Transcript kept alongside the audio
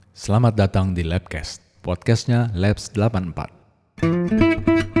Selamat datang di Labcast, podcastnya Labs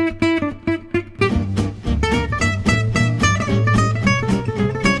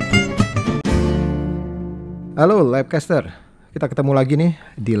 84. Halo Labcaster, kita ketemu lagi nih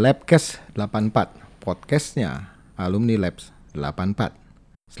di Labcast 84, podcastnya Alumni Labs 84.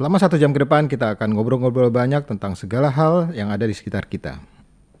 Selama 1 jam ke depan kita akan ngobrol-ngobrol banyak tentang segala hal yang ada di sekitar kita.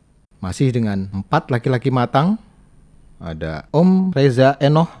 Masih dengan 4 laki-laki matang, ada Om Reza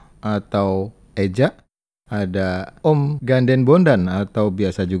Enoh atau Eja, ada Om Ganden Bondan atau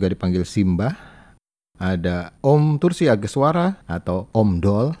biasa juga dipanggil Simba, ada Om Tursi Ageswara atau Om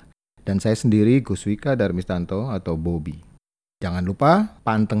Dol, dan saya sendiri Guswika Darmistanto atau Bobby. Jangan lupa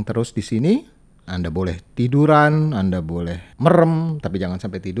panteng terus di sini. Anda boleh tiduran, Anda boleh merem, tapi jangan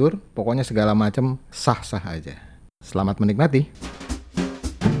sampai tidur. Pokoknya segala macam sah-sah aja. Selamat menikmati.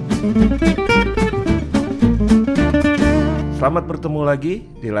 Selamat bertemu lagi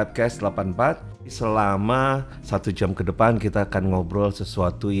di Labcast 84. Selama 1 jam ke depan kita akan ngobrol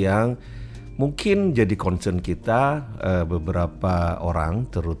sesuatu yang mungkin jadi concern kita, beberapa orang,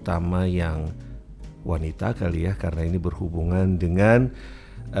 terutama yang wanita kali ya, karena ini berhubungan dengan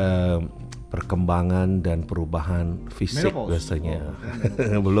perkembangan dan perubahan fisik menopause. Biasanya.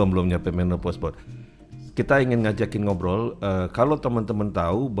 belum nyampe menopause, Bot. Kita ingin ngajakin ngobrol, kalau teman-teman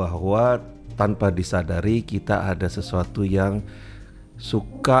tahu bahwa tanpa disadari kita ada sesuatu yang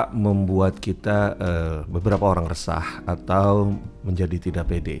suka membuat kita beberapa orang resah atau menjadi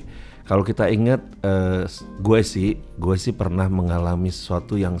tidak pede. Kalau kita ingat, gue sih pernah mengalami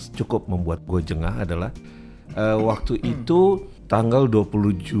sesuatu yang cukup membuat gue jengah adalah waktu itu tanggal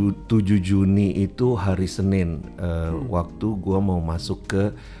 27 Juni itu hari Senin, waktu gue mau masuk ke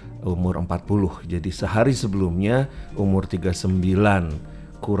umur 40. Jadi sehari sebelumnya umur 39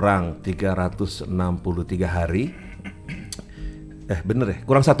 kurang 363 hari.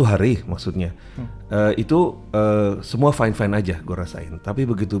 Kurang 1 hari maksudnya. Itu semua fine-fine aja gue rasain. Tapi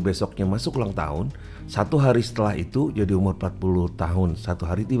begitu besoknya masuk ulang tahun, 1 hari setelah itu jadi umur 40 tahun. 1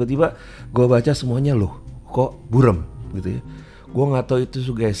 hari tiba-tiba gue baca semuanya, loh kok burem gitu ya. Gue gak tahu itu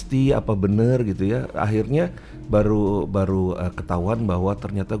sugesti apa bener gitu ya. Akhirnya baru ketahuan bahwa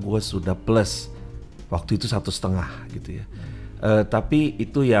ternyata gue sudah plus. Waktu itu 1,5 gitu ya. Tapi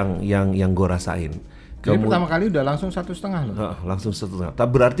itu yang gue rasain. Jadi pertama kali udah langsung 1,5 loh. Langsung 1,5.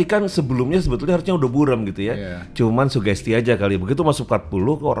 Tapi berarti kan sebelumnya sebetulnya harusnya udah buram gitu ya. Yeah. Cuman sugesti aja kali. Begitu masuk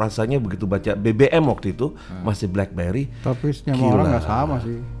 40 kok rasanya begitu baca BBM waktu itu masih BlackBerry. Tapi semua orang nggak sama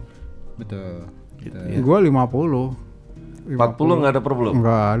sih. Betul. Gitu ya. Gue 50. 40 nggak ada problem.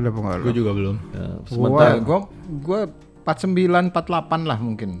 Nggak ada pengaruh. Gue juga belum. Ya, sementara gue 49, 48 lah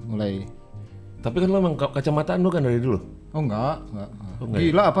mungkin mulai. Tapi kan lo emang kacamataan lo kan dari dulu. Oh enggak. Ya?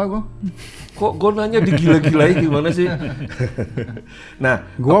 Gila apa gue? Kok gue nanya digila-gilain gimana sih? Nah,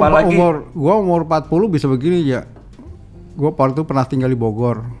 gua umur 40 bisa begini ya. Gua waktu itu pernah tinggal di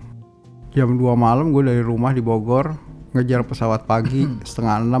Bogor. Jam 2 malam gue dari rumah di Bogor ngejar pesawat pagi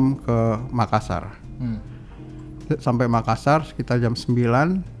 5:30 ke Makassar. Sampai Makassar sekitar jam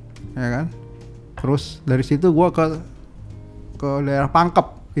 9, ya kan. Terus dari situ gua ke daerah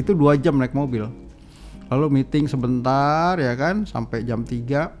Pangkep. Itu 2 jam naik mobil. Lalu meeting sebentar ya kan, sampai jam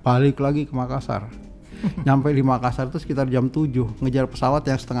 3 balik lagi ke Makassar. Nyampe di Makassar itu sekitar jam 7, ngejar pesawat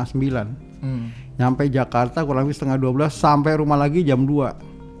yang 8:30. Nyampe Jakarta kurang lebih 11:30, sampai rumah lagi jam 2.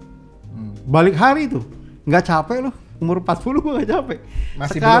 Balik hari tuh, nggak capek loh. Umur 40 gue nggak capek.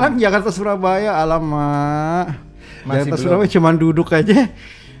 Sekarang belum. Jakarta Surabaya, alamak. Jakarta Surabaya cuman duduk aja.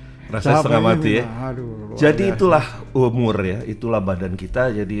 Rasa setengah mati ya. Aduh, jadi itulah umur ya, itulah badan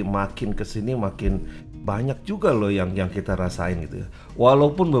kita. Jadi makin kesini makin banyak juga loh yang kita rasain gitu ya.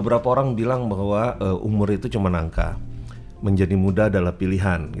 Walaupun beberapa orang bilang bahwa umur itu cuma angka, menjadi muda adalah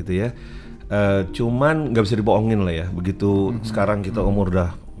pilihan gitu ya. Cuman nggak bisa dibohongin lah ya. Begitu sekarang kita umur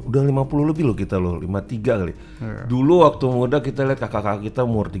udah 50 lebih loh kita loh, 53 kali. Dulu waktu muda kita lihat kakak-kakak kita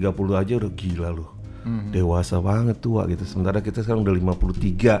umur 30 aja udah gila loh. Dewasa banget tua gitu. Sementara kita sekarang udah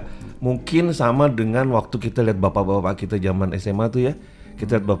 53. Mungkin sama dengan waktu kita lihat bapak-bapak kita zaman SMA tuh ya.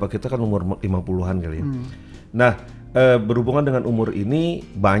 Kita lihat bapak kita kan umur 50-an kali ya. Nah, berhubungan dengan umur ini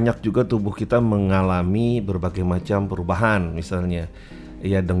banyak juga tubuh kita mengalami berbagai macam perubahan. Misalnya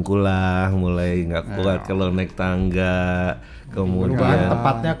ya dengkulah mulai nggak kuat kalau naik tangga. Kemudian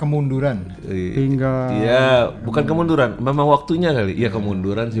tepatnya kemunduran. Iya, bukan kemunduran, memang waktunya kali. Iya,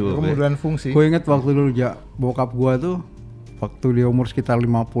 kemunduran sih, Bob. Kemunduran fungsi. Gue inget waktu dulu bokap gue tuh waktu dia umur sekitar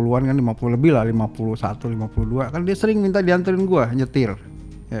 50-an kan, 50 lebih lah, 51, 52 kan dia sering minta dianterin gue nyetir.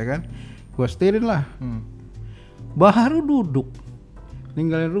 Ya kan? Gue setirin lah. Baru duduk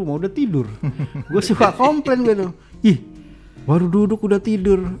ninggalin rumah udah tidur. Gue suka komplain gue tuh. Ih, baru duduk udah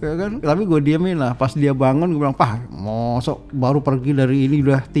tidur, ya kan? Tapi gue diamin lah. Pas dia bangun gue bilang, "Pak, mosok baru pergi dari ini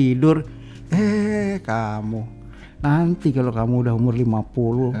udah tidur." Kamu nanti kalau kamu udah umur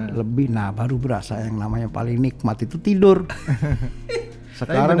 50 lebih, nah baru berasa yang namanya paling nikmat itu tidur.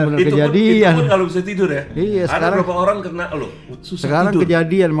 Sekarang bener Itu kejadian. pun kalau bisa tidur ya. Iya, Ada sekarang- beberapa orang kena loh susah Sekarang tidur.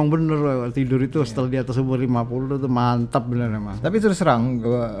 kejadian emang bener loh, tidur itu setelah di atas umur 50 itu mantap bener emang. Tapi terus terang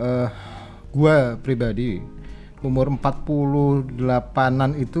gua pribadi umur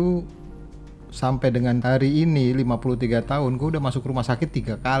 48-an itu sampai dengan hari ini 53 tahun gua udah masuk rumah sakit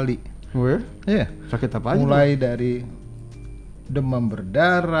 3 kali. Weh, Iya. sakit apa aja? Mulai dari demam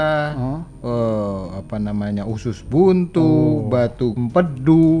berdarah, usus buntu, batu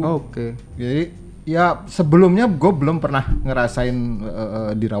empedu. Oke. Jadi ya sebelumnya gue belum pernah ngerasain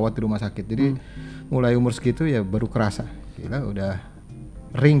dirawat di rumah sakit. Jadi mulai umur segitu ya baru kerasa. Gila udah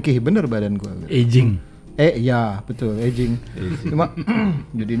ringkih bener badan gue. Aging. Ya betul aging. Cuma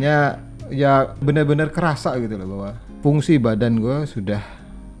jadinya ya benar-benar kerasa gitu loh bahwa fungsi badan gue sudah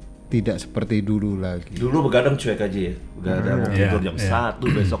tidak seperti dulu lagi. Dulu begadang cuek aja ya. Begadang tidur jam 1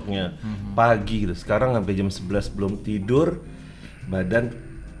 besoknya pagi gitu. Sekarang sampai jam 11 belum tidur, badan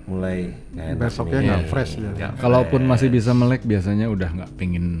mulai enak Besoknya nih. nggak fresh ya. Kalaupun masih bisa melek biasanya udah nggak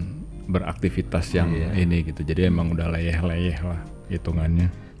pingin beraktivitas yang ini gitu. Jadi emang udah leyeh-leyeh lah hitungannya.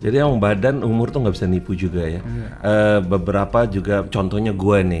 Jadi yang badan umur tuh nggak bisa nipu juga ya. Beberapa juga contohnya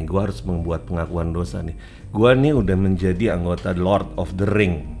gue harus membuat pengakuan dosa nih. Gue nih udah menjadi anggota Lord of the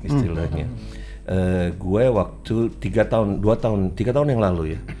Ring istilahnya. Gue waktu 3 tahun yang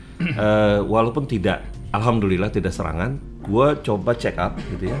lalu ya. Walaupun alhamdulillah tidak serangan, gue coba check up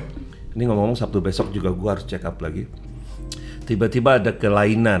gitu ya. Ini ngomong Sabtu besok juga gue harus check up lagi. Tiba-tiba ada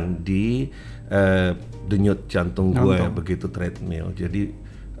kelainan di denyut jantung gue begitu treadmill. Jadi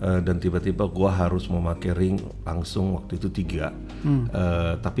dan tiba-tiba gue harus memakai ring langsung waktu itu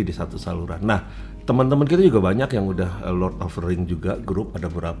 3, tapi di satu saluran. Nah teman-teman kita juga banyak yang udah Lord of the Ring juga, grup ada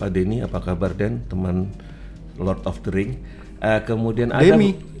berapa. Denny, apa kabar Den, teman Lord of the Ring? Kemudian ada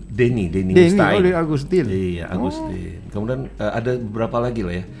Denny Mustain. Agustin. Iya Agustin. Kemudian ada beberapa lagi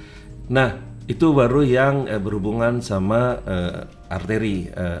lah ya. Nah itu baru yang berhubungan sama arteri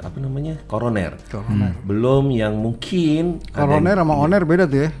koroner. Belum yang mungkin Koroner sama oner beda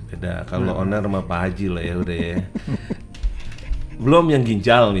tuh ya. beda. Kalau oner sama Pak Haji lah ya udah ya. Belum yang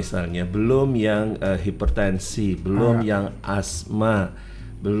ginjal misalnya, belum yang hipertensi, belum yang asma,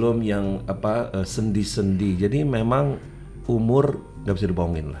 belum yang sendi-sendi. Jadi memang umur nggak bisa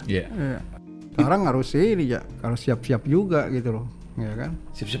dibohongin lah. Iya. Iya. Sekarang harus ini ya, harus siap-siap juga gitu loh, ya kan?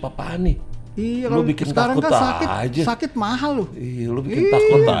 Siap-siap apaan nih? Iya, Lu kalau bikin sekarang takut kan aja. sakit mahal loh. Iya, lu bikin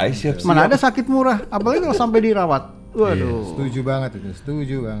takut aja siap-siap. Mana ada sakit murah, apalagi kalau sampai dirawat. Waduh. Setuju banget itu,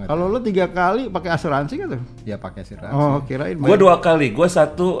 setuju banget. Kalau lo 3 kali pakai asuransi kan tuh? Ya pakai asuransi. Oh, kirain. Gue 2 kali, gue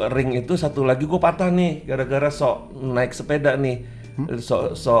satu ring itu, satu lagi gue patah nih gara-gara sok naik sepeda nih,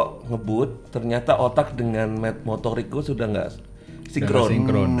 sok ngebut. Ternyata otak dengan motorik gue sudah nggak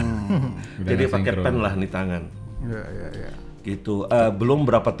sinkron. Jadi pakai pen lah nih tangan. Iya. Gitu. Belum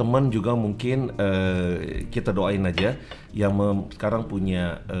berapa teman juga mungkin kita doain aja yang sekarang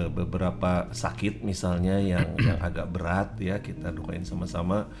punya beberapa sakit misalnya yang agak berat ya, kita doain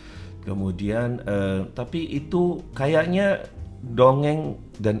sama-sama. Kemudian tapi itu kayaknya dongeng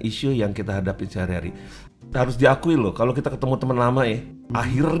dan isu yang kita hadapi sehari-hari. Harus diakui loh, kalau kita ketemu teman lama ya,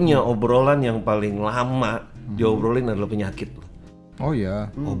 akhirnya obrolan yang paling lama diobrolin adalah penyakit loh. Oh ya.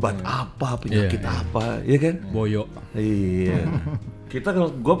 Obat apa, penyakit apa, ya kan? Boyo. Iya.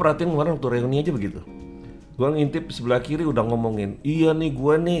 Gue perhatiin kemarin waktu reuni aja begitu. Gue ngintip sebelah kiri udah ngomongin, iya nih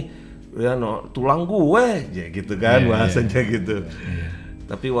gue nih, ya tulang gue, ya gitu kan bahasanya gitu.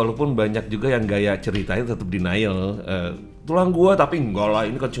 Tapi walaupun banyak juga yang gaya ceritanya tetap denial. Tulang gue tapi enggak lah,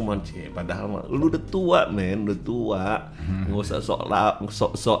 ini kan cuma padahal lu udah tua men, udah tua, nggak usah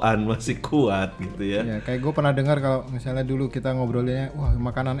sok-sokan masih kuat gitu ya. Ya kayak gue pernah dengar kalau misalnya dulu kita ngobrolinnya, wah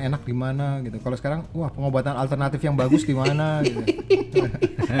makanan enak gimana gitu. Kalau sekarang, wah pengobatan alternatif yang bagus gimana gitu.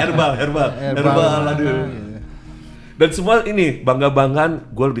 herbal, aduh. Gitu. Dan semua ini bangga-banggaan,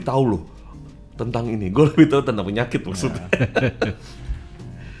 gue lebih tahu loh tentang ini, gue lebih tahu tentang penyakit maksudnya.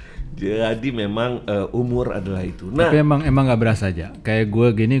 Jadi memang umur adalah itu. Nah, Tapi emang nggak berasa aja. Kayak gue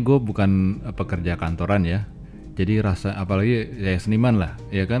gini, gue bukan pekerja kantoran ya. Jadi rasa apalagi ya seniman lah,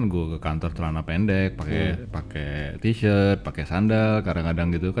 ya kan gue ke kantor celana pendek, pakai t-shirt, pakai sandal,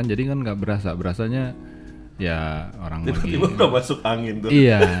 kadang-kadang gitu kan. Jadi kan nggak berasanya ya orang tiba-tiba lagi. udah masuk angin tuh.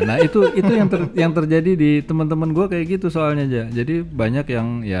 Iya, nah itu yang terjadi di teman-teman gue kayak gitu soalnya aja. Jadi banyak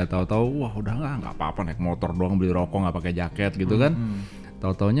yang ya tahu-tahu wah udah nggak apa-apa naik motor doang, beli rokok nggak pakai jaket gitu kan.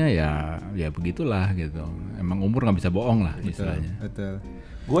 Tahu-taunya ya begitulah gitu. Emang umur nggak bisa bohong lah istilahnya. Betul.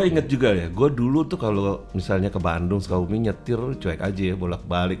 Gue inget juga ya, gue dulu tuh kalau misalnya ke Bandung, Sukabumi nyetir cuek aja ya,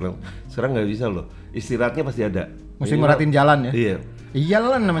 bolak-balik. Sekarang nggak bisa loh, istirahatnya pasti ada. Mesti merhatiin jalan ya. Iya.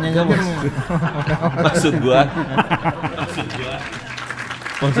 Iyalah namanya nyetir. Maksud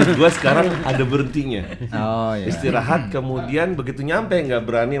gue sekarang ada berhentinya. Oh iya. Istirahat kemudian begitu nyampe nggak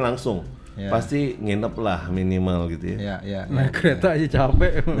berani langsung. Ya. Pasti nginep lah minimal gitu ya. Iya. Naik kereta aja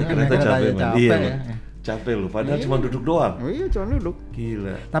capek. Naik kereta Naik kereta capek, aja man. capek Iya, ya. man. Capek lu, padahal cuma duduk doang. Oh iya, cuma duduk.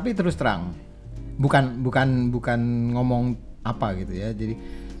 Gila. Tapi terus terang, bukan ngomong apa gitu ya. Jadi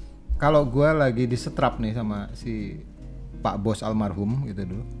kalau gue lagi disetrap nih sama si Pak Bos almarhum gitu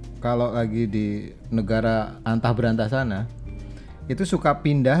dulu. Kalau lagi di negara antah berantah sana, itu suka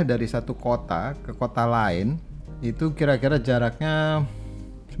pindah dari satu kota ke kota lain. Itu kira-kira jaraknya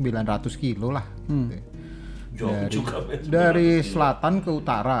 900 kilo lah. Gitu ya. Jauh juga, men. Dari selatan ke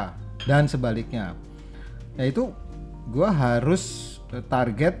utara dan sebaliknya. Ya itu gua harus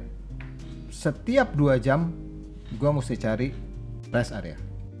target setiap 2 jam gua mesti cari rest area.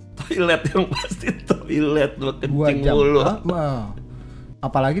 Toilet yang pasti toilet lu 2 kencing jam. mulu.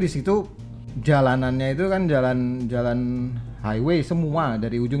 Apalagi di situ jalanannya itu kan jalan highway semua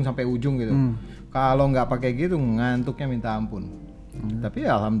dari ujung sampai ujung gitu. Kalau nggak pakai gitu ngantuknya minta ampun. Tapi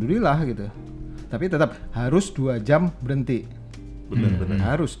ya alhamdulillah gitu. Tapi tetap harus 2 jam berhenti. Benar.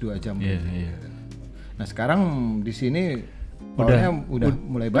 Harus 2 jam berhenti. Iya. Nah sekarang di sini udah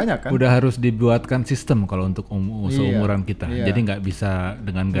mulai banyak kan? Udah harus dibuatkan sistem kalau untuk seumuran kita. Iya. Jadi nggak bisa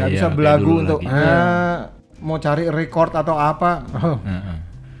dengan gaya Nggak bisa kayak belagu dulu untuk lagi. mau cari record atau apa.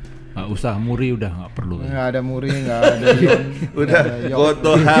 Nggak usah muri, udah nggak perlu. Nggak ada muri, nggak ada yon. Udah go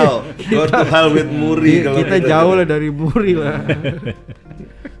to hell with Muri kalau Kita gitu. jauh lah dari Muri lah.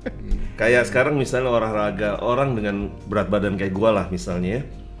 Kayak sekarang misalnya olahraga, orang dengan berat badan kayak gua lah misalnya,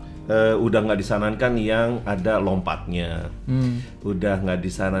 udah nggak disarankan yang ada lompatnya, udah nggak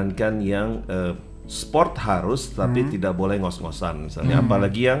disarankan yang sport harus tapi tidak boleh ngos-ngosan misalnya,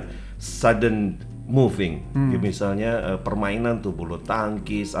 apalagi yang sudden moving, ya, misalnya permainan tuh bulu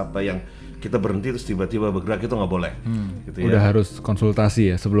tangkis apa yang kita berhenti terus tiba-tiba bergerak itu nggak boleh, gitu ya. Udah harus konsultasi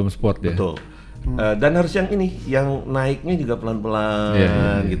ya sebelum sport ya. Betul. Dan harus yang ini, yang naiknya juga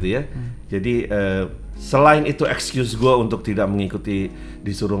pelan-pelan, gitu ya. Jadi selain itu excuse gue untuk tidak mengikuti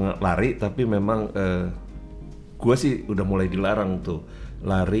disuruh lari, tapi memang gue sih udah mulai dilarang tuh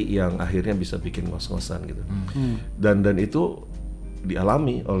lari yang akhirnya bisa bikin ngos-ngosan gitu. Dan itu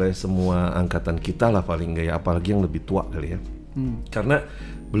dialami oleh semua angkatan kita lah paling nggak ya, apalagi yang lebih tua kali ya. Karena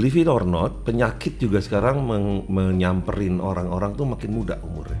believe it or not, penyakit juga sekarang menyamperin orang-orang tuh makin muda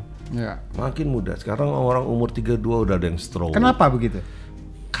umurnya. Ya. Makin muda. Sekarang orang umur 32 udah ada yang stroke. Kenapa begitu?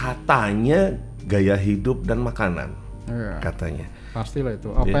 Katanya gaya hidup dan makanan. Iya. Katanya. Pastilah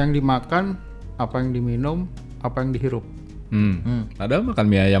itu. Apa yang dimakan, apa yang diminum, apa yang dihirup. Padahal makan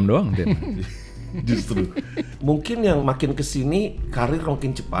mie ayam doang dia. Justru. Mungkin yang makin kesini karir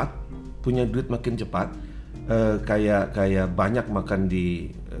makin cepat, punya duit makin cepat. Kayak banyak makan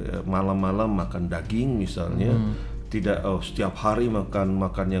di malam-malam makan daging misalnya. Tidak setiap hari makan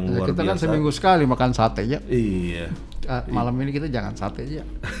yang Ya, luar kita kan biasa. seminggu sekali makan sate ya. Iya. Malam ini kita jangan sate aja.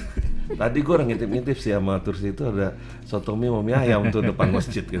 Tadi gue orang ngintip-ngintip sih sama Tursi itu ada soto mie sama mie ayam tuh depan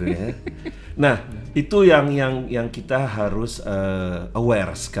masjid gitu ya. Nah itu yang kita harus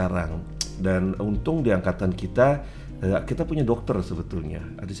aware sekarang. Dan untung di angkatan kita punya dokter sebetulnya.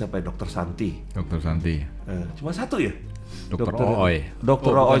 Ada siapa ya? Dokter Santi. Dokter Santi. Cuma satu ya? Dokter Ooy.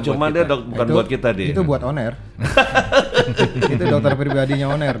 Dokter Ooy, cuma dia bukan buat kita deh. Itu buat oner. Itu dokter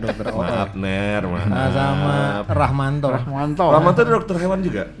pribadinya oner, dokter Ooy. Maaf Ner, maaf. Nah, sama Rahmanto. Mantap. Rahmat tuh dokter hewan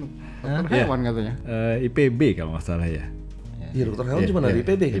juga. Dokter hewan katanya. IPB kalau nggak salah ya. Iya dokter hewan cuma dari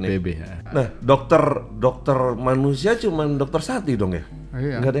IPB kan ya? IPB. Nah dokter manusia cuma dokter Santi dong ya?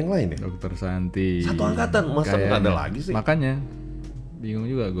 Iya. Nggak ada yang lain ya? Dokter Santi. Satu angkatan, masa nggak ada lagi sih? Makanya bingung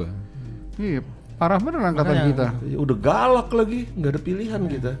juga gue. Iya, parah bener angkatan kita. Ya, udah galak lagi, nggak ada pilihan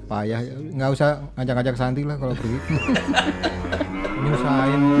kita. Payah, nggak usah ngajak-ngajak Santi lah kalau pergi.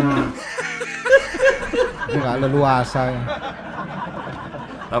 Nyusahin. Nggak leluasa.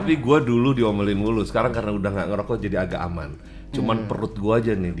 Tapi gue dulu diomelin mulu, sekarang karena udah nggak ngerokok jadi agak aman. Cuman perut gue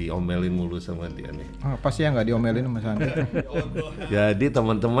aja nih diomelin mulu sama dia nih. Apa sih yang nggak diomelin sama Santi? Jadi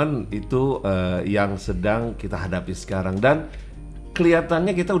teman-teman itu yang sedang kita hadapi sekarang, dan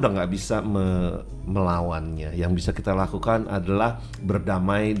kelihatannya kita udah nggak bisa melawannya. Yang bisa kita lakukan adalah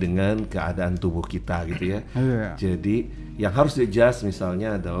berdamai dengan keadaan tubuh kita gitu ya. Iya. Jadi yang harus di-adjust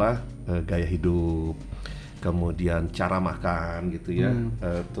misalnya adalah gaya hidup, kemudian cara makan gitu ya.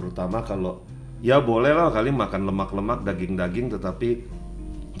 Terutama kalau ya boleh lah kali makan lemak-lemak, daging-daging, tetapi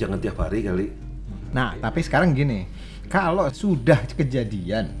Jangan tiap hari kali. Nah, tapi sekarang gini, kalau sudah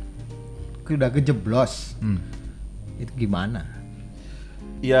kejadian, sudah kejeblos, itu gimana?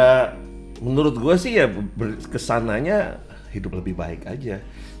 Ya menurut gue sih ya kesananya hidup lebih baik aja.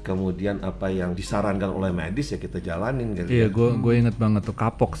 Kemudian apa yang disarankan oleh medis ya kita jalanin gitu. Iya, gue inget banget tuh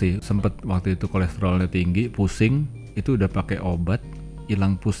kapok sih. Sempet waktu itu kolesterolnya tinggi, pusing, itu udah pakai obat,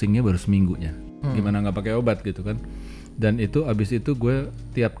 hilang pusingnya baru seminggunya. Gimana nggak pakai obat gitu kan? Dan itu abis itu gue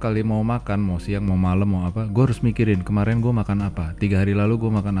tiap kali mau makan, mau siang, mau malam, mau apa, gue harus mikirin kemarin gue makan apa, 3 hari lalu gue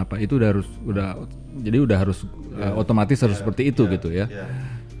makan apa. Itu udah harus otomatis harus seperti itu gitu ya.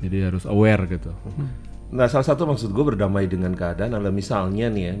 Jadi harus aware gitu. Nah, salah satu maksud gue berdamai dengan keadaan adalah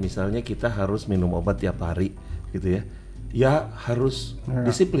misalnya nih ya, misalnya kita harus minum obat tiap hari gitu ya. Ya harus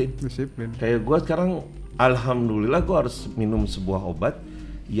disiplin. Kayak gue sekarang alhamdulillah gue harus minum sebuah obat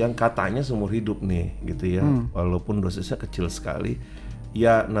yang katanya seumur hidup nih gitu ya. Walaupun dosisnya kecil sekali.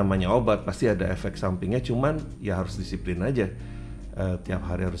 Ya namanya obat pasti ada efek sampingnya, cuman ya harus disiplin aja. Tiap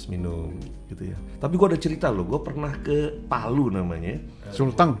hari harus minum gitu ya. Tapi gue ada cerita loh, gue pernah ke Palu namanya.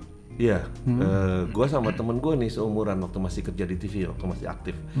 Sulteng. Iya, gue sama temen gue nih seumuran waktu masih kerja di TV, waktu masih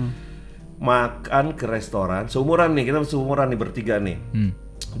aktif. Makan ke restoran, seumuran nih, kita seumuran nih bertiga nih.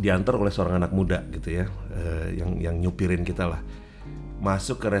 Diantar oleh seorang anak muda gitu ya, yang nyupirin kita lah.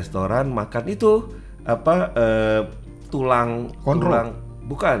 Masuk ke restoran, makan itu apa tulang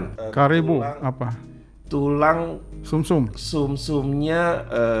bukan Karibu apa? Tulang Sumsum. sumsumnya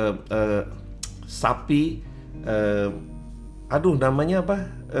sapi, aduh namanya apa?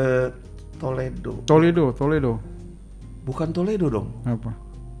 Toledo. Bukan Toledo dong. Apa?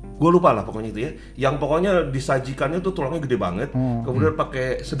 Gue lupa lah pokoknya itu ya. Yang pokoknya disajikannya tuh tulangnya gede banget. Kemudian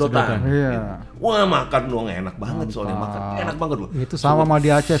pakai sedotan. Iya. Wah makan dong enak banget soalnya makan enak banget loh. Itu sama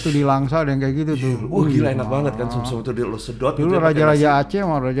di Aceh tuh di Langsa ada yang kayak gitu tuh. Wah gila enak banget kan sumsum itu lo sedot. Dulu gitu ya, pakai raja-raja nasi. Aceh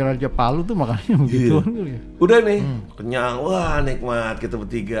sama raja-raja Palu tuh makannya begitu. Udah nih kenyang, wah nikmat kita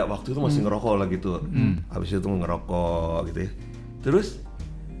bertiga. Waktu itu masih ngerokok lah gitu. Habis itu ngerokok gitu ya. Terus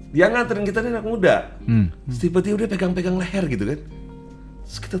dia nganterin kita nih anak muda. Tiba-tiba dia pegang-pegang leher gitu kan.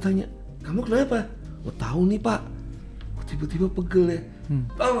 Terus kita tanya, kamu kenapa? Oh tahu nih pak, tiba-tiba pegel ya.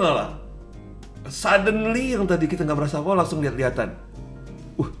 Tahu nggak lah? Suddenly yang tadi kita nggak berasa apa langsung lihat-lihatan.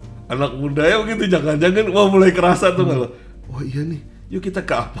 Anak muda ya begitu, jangan-jangan wah mulai kerasa tuh nggak lo? Oh iya nih, yuk kita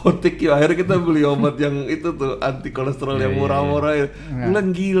ke apotek yuk. Akhirnya kita beli obat yang itu tuh anti kolesterol yang murah-murah ya.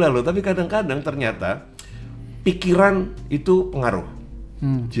 Bilang gila loh, tapi kadang-kadang ternyata pikiran itu pengaruh.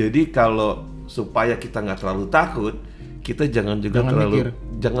 Jadi kalau supaya kita nggak terlalu takut, kita jangan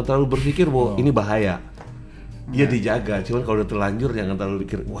terlalu berpikir bahwa ini bahaya. Ya dijaga, cuman kalau udah terlanjur jangan terlalu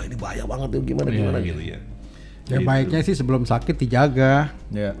pikir wah ini bahaya banget gimana gitu ya. Ya baiknya sih sebelum sakit dijaga.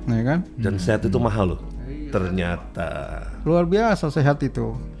 Ya. Ya kan? Dan sehat itu mahal loh. Ternyata. Luar biasa sehat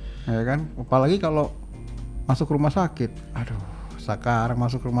itu. Ya kan? Apalagi kalau masuk rumah sakit. Aduh, sekarang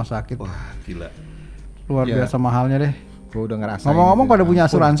masuk rumah sakit. Wah, gila. Luar biasa mahalnya deh. Gue udah ngerasain. Ngomong-ngomong pada punya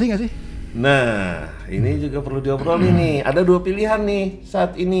asuransi nggak sih? Nah, ini juga perlu diobrolin nih. Ada 2 pilihan nih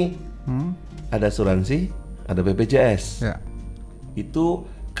saat ini. Ada asuransi, ada BPJS. Ya. Itu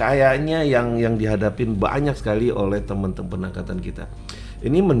kayaknya yang dihadapin banyak sekali oleh teman-teman angkatan kita.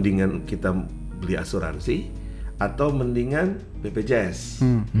 Ini mendingan kita beli asuransi atau mendingan BPJS,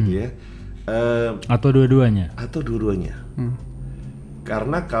 gitu ya. Atau dua-duanya.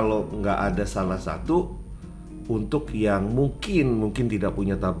 Karena kalau nggak ada salah satu, untuk yang mungkin tidak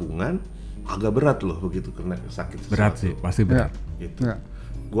punya tabungan agak berat loh begitu kena sakit sesuatu. Berat sih, pasti berat. Gitu. Ya.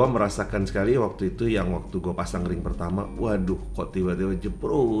 Gua merasakan sekali waktu itu yang waktu gua pasang ring pertama, waduh kok tiba-tiba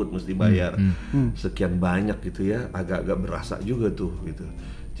jeprut mesti bayar sekian banyak gitu ya, agak-agak berasa juga tuh gitu.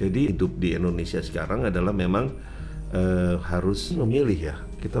 Jadi hidup di Indonesia sekarang adalah memang harus memilih ya.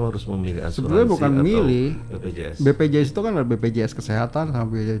 Kita harus memilih asuransi Sebenarnya bukan atau milih. BPJS. BPJS itu kan ada BPJS kesehatan sama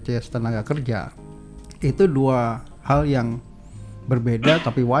BPJS tenaga kerja. Itu 2 hal yang berbeda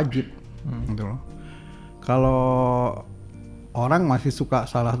tapi wajib. Gitu loh. Kalau orang masih suka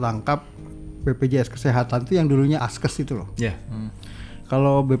salah tangkap BPJS kesehatan itu yang dulunya Askes itu loh. Ya.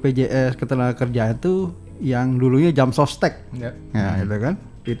 Kalau BPJS ketenagakerjaan itu yang dulunya jam sostek. Ya. Ya, gitu kan.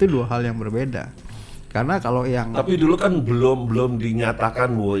 Itu 2 hal yang berbeda. Karena kalau yang Tapi dulu kan belum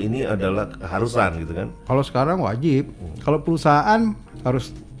dinyatakan bahwa ini adalah keharusan gitu kan. kalau sekarang wajib. Kalau perusahaan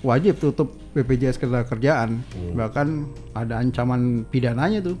harus wajib tutup BPJS ketenagakerjaan. Bahkan ada ancaman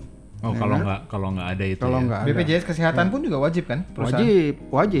pidananya tuh. Oh, kalau nggak ada itu. Kalau ya. nggak ada. BPJS kesehatan pun juga wajib kan? Perusahaan?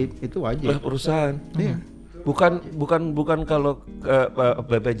 Wajib, itu wajib. Lah perusahaan. Iya. Bukan kalau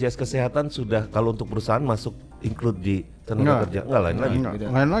BPJS kesehatan sudah kalau untuk perusahaan masuk include di tenaga kerja. Enggak lain lagi.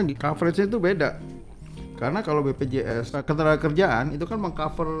 Enggak, lain lagi. Coverage-nya itu beda. Karena kalau BPJS ketenagakerjaan itu kan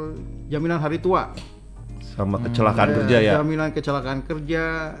mengcover jaminan hari tua. Sama kecelakaan kerja ya. Jaminan kecelakaan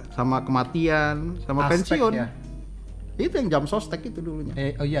kerja, sama kematian, sama Aspek pensiun. ya. Itu yang jam sostek itu dulunya.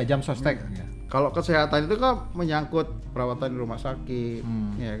 Oh iya, jam sostek. Ya. Kalau kesehatan itu kan menyangkut perawatan di rumah sakit,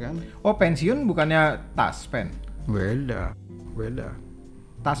 ya kan? Oh, pensiun bukannya taspen. Beda.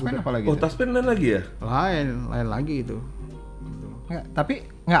 Taspen apa lagi? Oh, taspen lain lagi ya? Lain lagi itu. Enggak, tapi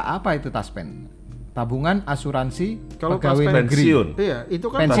enggak apa itu taspen? Tabungan asuransi Kalau pegawai taspen- negeri. Pensiun. Iya, itu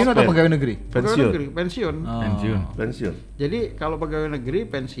kan Pensiun atau taspen. pegawai negeri? pegawai Pensiun. negeri, pensiun. Pensiun. Pensiun. Jadi kalau pegawai negeri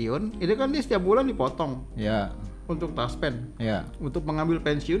pensiun, itu kan dia setiap bulan dipotong Ya, untuk taspen, ya. untuk mengambil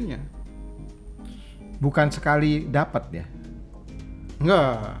pensiunnya. Bukan sekali dapat ya.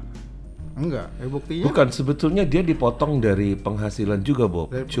 Enggak. Buktinya Bukan, sebetulnya dia dipotong dari penghasilan juga,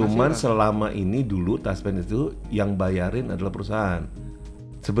 Bob. Dari Cuman penghasilan. selama ini dulu taspen itu yang bayarin adalah perusahaan.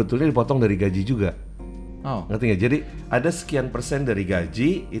 Sebetulnya dipotong dari gaji juga. Oh. Ngerti nggak? Jadi ada sekian persen dari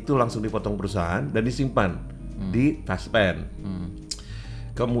gaji itu langsung dipotong perusahaan dan disimpan di taspen.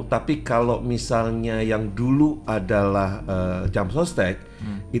 Tapi kalau misalnya yang dulu adalah jam sostek,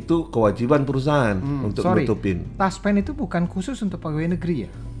 itu kewajiban perusahaan untuk Sorry. nutupin. Taspen itu bukan khusus untuk pegawai negeri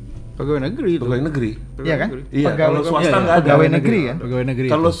ya? pegawai negeri itu. Pegawai negeri. Iya kan? negeri. Iya, Pegawai- kalau swasta iya, nggak ada. pegawai negeri kan? Pegawai negeri.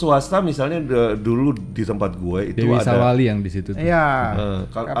 Kalau swasta misalnya dulu di tempat gue itu Dewi ada. Sawali yang di situ tuh. Iya.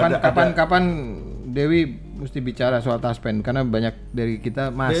 kalau Kapan Dewi mesti bicara soal taspen karena banyak dari kita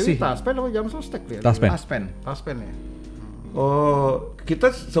Dewi masih taspen apa jam sostek dia? Taspen. taspen. Taspen ya. Oh, kita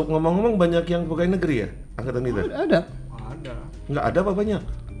ngomong-ngomong banyak yang pegawai negeri ya angkatan kita. Ada. Ada. Nggak ada apa banyak?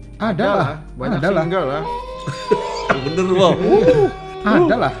 Ada lah. Banyak Ada lah. single lah. Bener Bob.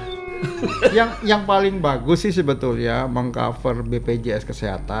 Ada lah. yang paling bagus sih sebetulnya mengcover BPJS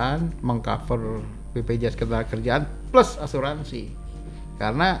kesehatan, mengcover BPJS ketenagakerjaan plus asuransi.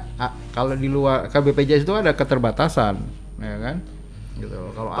 Karena kalau di luar BPJS itu ada keterbatasan, ya kan? Gitu.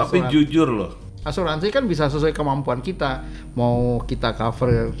 Kalau Tapi jujur loh, asuransi kan bisa sesuai kemampuan kita. Mau kita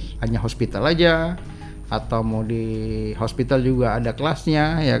cover hanya hospital aja atau mau di hospital juga ada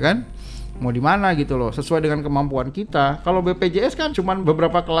kelasnya, ya kan? Mau di mana gitu loh, sesuai dengan kemampuan kita. Kalau BPJS kan cuman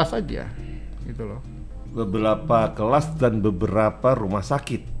beberapa kelas aja. Gitu loh. beberapa kelas dan beberapa rumah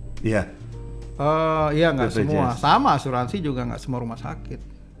sakit. Ya, Iya nggak BPJS. semua. Sama asuransi juga nggak semua rumah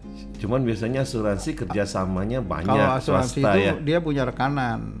sakit. cuman biasanya asuransi kerjasamanya banyak Kalau asuransi swasta itu ya. dia punya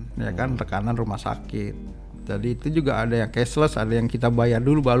rekanan, ya kan, rekanan rumah sakit. Jadi itu juga ada yang cashless, ada yang kita bayar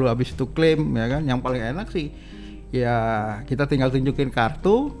dulu baru habis itu klaim, ya kan. Yang paling enak sih ya kita tinggal tunjukin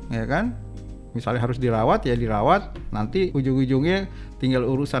kartu, ya kan. Misalnya harus dirawat ya dirawat, nanti ujung-ujungnya tinggal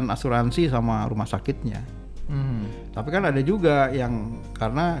urusan asuransi sama rumah sakitnya. Tapi kan ada juga yang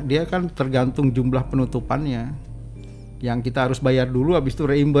karena dia kan tergantung jumlah penutupannya, yang kita harus bayar dulu habis itu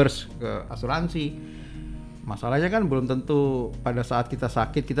reimburse ke asuransi. Masalahnya kan belum tentu pada saat kita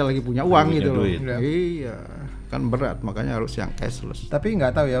sakit kita lagi punya uang Punya gitu loh. duit. Iya, kan berat, makanya harus yang cashless. Tapi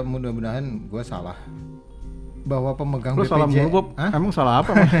nggak tahu ya, mudah-mudahan gue salah. Bahwa pemegang Lu salah mulu, Bob. Hah? Emang salah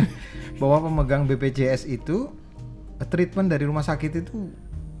apa? Mas? Bahwa pemegang BPJS itu treatment dari rumah sakit itu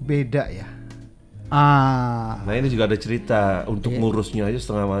beda ya. Ah, Nah ini juga ada cerita untuk ngurusnya aja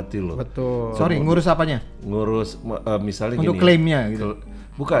setengah mati loh. betul. Sorry, ngurus apanya? Ngurus misalnya Untuk gini. klaimnya gitu.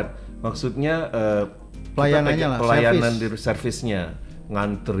 Bukan, maksudnya Pelayanannya kita lah, pelayanan service. di servisnya,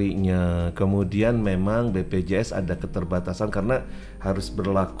 ngantrinya. Kemudian memang BPJS ada keterbatasan karena harus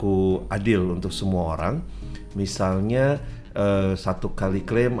berlaku adil untuk semua orang. Misalnya satu kali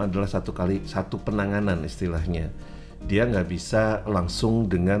klaim adalah satu penanganan istilahnya. Dia nggak bisa langsung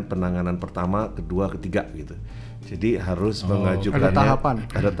dengan penanganan pertama, kedua, ketiga gitu. Jadi harus mengajukannya. Ada tahapan.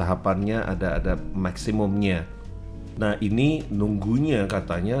 Ada tahapannya, ada maksimumnya. Nah ini nunggunya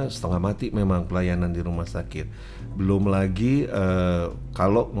katanya setengah mati memang pelayanan di rumah sakit. Belum lagi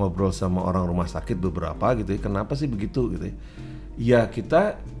kalau ngobrol sama orang rumah sakit beberapa gitu ya, kenapa sih begitu gitu ya. Ya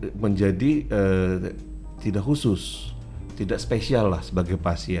kita menjadi tidak khusus, tidak spesial lah sebagai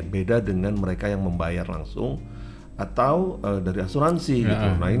pasien. Beda dengan mereka yang membayar langsung atau dari asuransi gitu.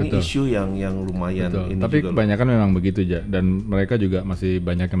 Nah ini betul. isu yang lumayan Betul. ini Tapi juga loh. kebanyakan memang begitu ja, dan mereka juga masih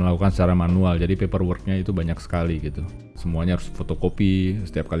banyak yang melakukan secara manual. Jadi paperworknya itu banyak sekali gitu. Semuanya harus fotokopi,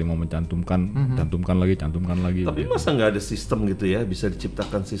 setiap kali mau mencantumkan, cantumkan lagi. Tapi gitu. masa nggak ada sistem gitu ya, bisa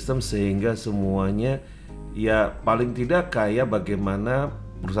diciptakan sistem sehingga semuanya ya paling tidak kayak bagaimana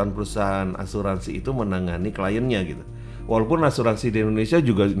perusahaan-perusahaan asuransi itu menangani kliennya gitu. Walaupun asuransi di Indonesia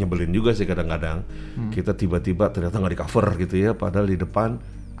juga nyebelin juga sih kadang-kadang. Kita tiba-tiba ternyata nggak di cover gitu ya, padahal di depan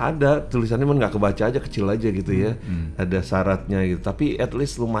ada tulisannya nggak kebaca aja, kecil aja gitu ya. Ada syaratnya gitu. Tapi at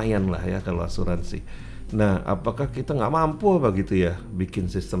least lumayan lah ya kalau asuransi. Nah, apakah kita nggak mampu apa gitu ya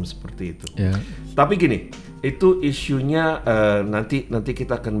bikin sistem seperti itu? Ya. Tapi gini, itu isunya nanti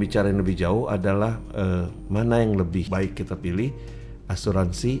kita akan bicarain lebih jauh adalah mana yang lebih baik kita pilih,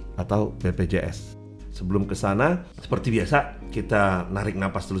 asuransi atau BPJS. Sebelum ke sana, seperti biasa kita narik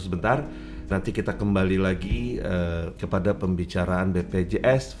napas dulu sebentar. Nanti kita kembali lagi kepada pembicaraan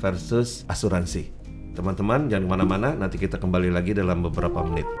BPJS versus asuransi. Teman-teman jangan kemana-mana, nanti kita kembali lagi dalam beberapa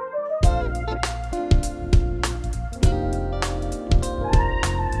menit.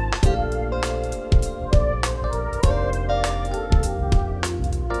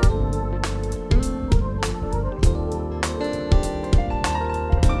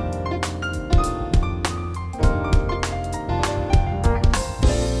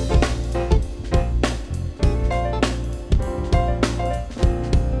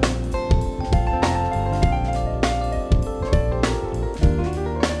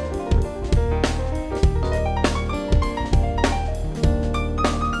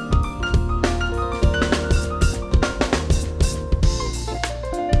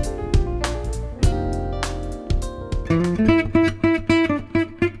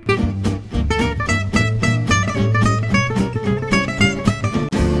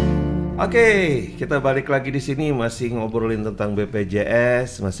 Oke, kita balik lagi di sini masih ngobrolin tentang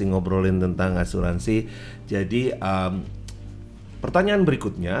BPJS, masih ngobrolin tentang asuransi. Jadi pertanyaan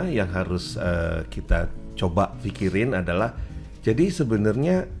berikutnya yang harus kita coba pikirin adalah, jadi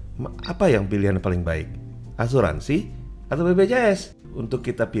sebenarnya apa yang pilihan paling baik? Asuransi atau BPJS untuk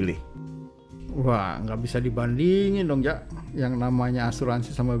kita pilih? Wah, nggak bisa dibandingin dong ya. Yang namanya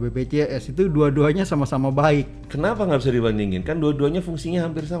asuransi sama BPJS itu dua-duanya sama-sama baik. Kenapa nggak bisa dibandingin? Kan dua-duanya fungsinya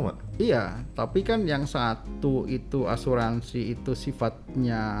hampir sama. Iya, tapi kan yang satu itu asuransi itu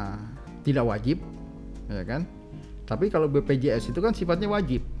sifatnya tidak wajib, ya kan? Tapi kalau BPJS itu kan sifatnya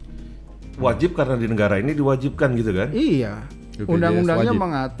wajib. Wajib karena di negara ini diwajibkan gitu kan? Iya. BPJS Undang-undangnya wajib.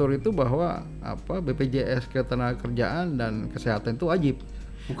 mengatur itu bahwa BPJS Ketenagakerjaan dan Kesehatan itu wajib.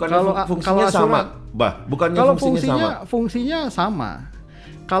 Bukannya Kalau fungsinya sama, bukannya kalau fungsinya sama. fungsinya sama.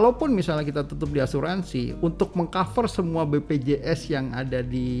 Kalaupun misalnya kita tutup di asuransi untuk mengcover semua BPJS yang ada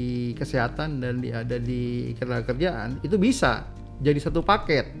di kesehatan dan ada di ketenagakerjaan itu bisa jadi satu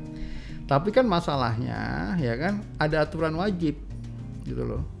paket. Tapi kan masalahnya ya kan ada aturan wajib gitu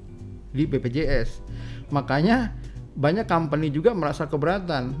loh di BPJS. Makanya banyak company juga merasa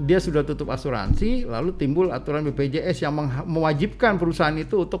keberatan. Dia sudah tutup asuransi, lalu timbul aturan BPJS yang mewajibkan perusahaan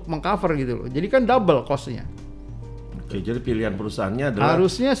itu untuk mengcover gitu loh. Jadi kan double cost-nya. Oke, jadi pilihan perusahaannya adalah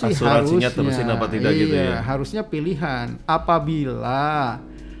Harusnya sih asuransinya terusin apa tidak gitu ya? Harusnya pilihan. Apabila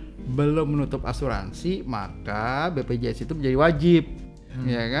belum menutup asuransi, maka BPJS itu menjadi wajib.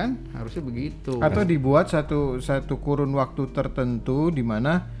 Ya kan? Harusnya begitu. Atau dibuat satu kurun waktu tertentu di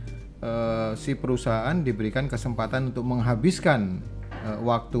mana si perusahaan diberikan kesempatan untuk menghabiskan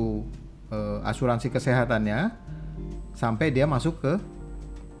waktu asuransi kesehatannya sampai dia masuk ke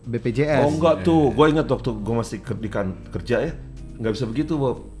BPJS. Oh enggak tuh, gue ingat waktu gue masih kerja ya, nggak bisa begitu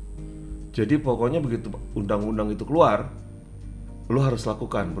Bob. Jadi pokoknya begitu undang-undang itu keluar, lu harus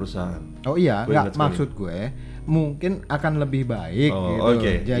lakukan perusahaan. Oh iya, Gue ingat nggak maksud gue mungkin akan lebih baik gitu.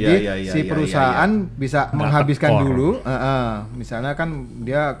 oke. Jadi Iya, si iya, perusahaan bisa menghabiskan tekor. dulu. Misalnya kan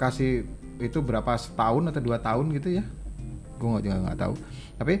dia kasih itu berapa setahun atau 2 tahun gitu ya? Gue nggak tahu.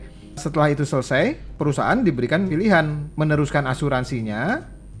 Tapi setelah itu selesai, perusahaan diberikan pilihan meneruskan asuransinya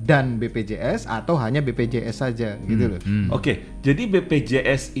dan BPJS atau hanya BPJS saja gitu loh. Oke, jadi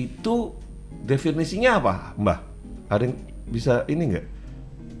BPJS itu definisinya apa, Mbah? Ada yang bisa ini nggak?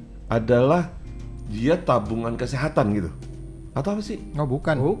 Adalah dia tabungan kesehatan gitu, atau apa sih? Oh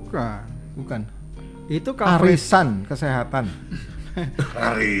bukan, Bukan. Itu arisan kesehatan.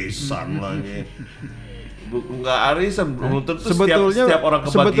 Arisan lagi. Nggak arisan, belum tentu sebetulnya setiap orang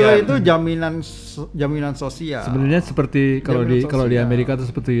kebagian. sebetulnya itu jaminan sosial. Sebenarnya seperti kalau di Jaminan Amerika itu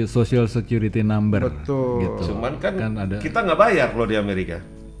seperti Social Security Number. Betul. Gitu. Cuman kan ada. kita nggak bayar kalau di Amerika,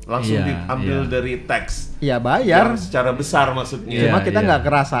 langsung Iya, diambil iya. dari tax. Ya bayar, Yang secara besar maksudnya. cuma Iya, kita iya. nggak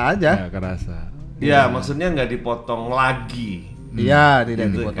kerasa aja. Nggak kerasa. Ya, maksudnya nggak dipotong lagi. Iya, tidak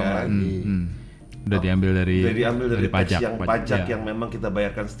Gitu dipotong kan. lagi. Udah diambil dari Jadi diambil dari tax yang pajak ya. yang memang kita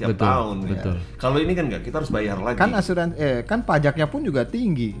bayarkan setiap Betul, tahun. betul. Ya. Kalau ini kan nggak, kita harus bayar lagi. Kan kan pajaknya pun juga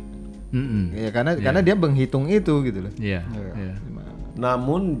tinggi. Mm-mm. Ya karena dia menghitung itu gitu loh. Iya. Iya.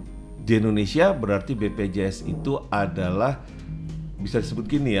 Namun di Indonesia berarti BPJS itu adalah bisa disebut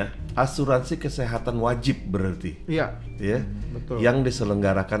gini ya, asuransi kesehatan wajib berarti. Iya. Ya. Betul. Yang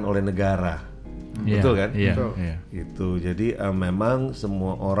diselenggarakan oleh negara. Iya, Betul kan? Iya. Betul. Iya. Gitu. Jadi memang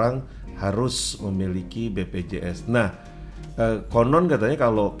semua orang harus memiliki BPJS. Nah, konon katanya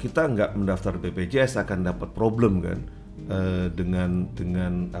kalau kita nggak mendaftar BPJS akan dapat problem kan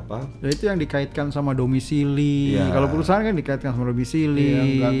dengan apa? Ya itu yang dikaitkan sama domisili. Iya. Kalau perusahaan kan dikaitkan sama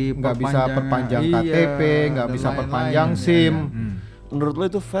domisili. Nggak bisa perpanjang iya, KTP, nggak dan bisa lain-lain. perpanjang SIM. Menurut lo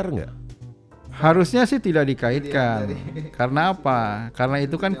itu fair nggak? Harusnya sih tidak dikaitkan. Karena apa? Karena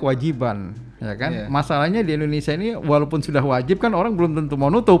itu kan kewajiban, ya kan? Iya. Masalahnya di Indonesia ini walaupun sudah wajib kan orang belum tentu mau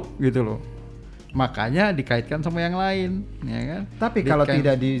nutup gitu loh. Makanya dikaitkan sama yang lain, ya kan? Tapi kalau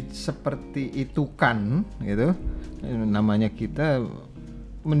tidak seperti itu kan, gitu, namanya kita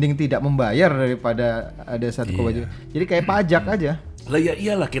mending tidak membayar daripada ada satu kewajiban. Jadi kayak pajak aja. Lah ya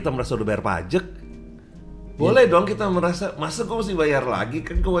iyalah kita merasa udah bayar pajak. Boleh dong kita merasa masa gue mesti bayar lagi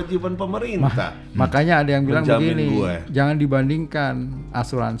kan kewajiban pemerintah. Makanya ada yang bilang Menjamin begini, gue. jangan dibandingkan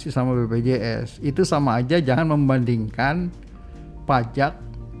asuransi sama BPJS. Itu sama aja, jangan membandingkan pajak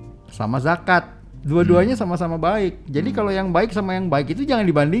sama zakat. Dua-duanya sama-sama baik. Jadi kalau yang baik sama yang baik itu jangan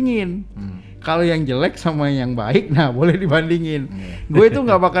dibandingin. Kalau yang jelek sama yang baik, nah boleh dibandingin. Gue itu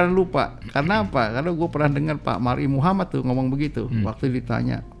nggak bakalan lupa. Karena apa? Karena gue pernah dengar Pak Mari Muhammad tuh ngomong begitu. Waktu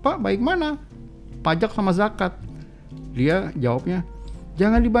ditanya, Pak baik mana? Pajak sama zakat. Dia jawabnya,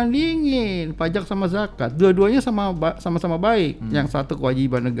 jangan dibandingin pajak sama zakat. Dua-duanya sama-sama baik. Yang satu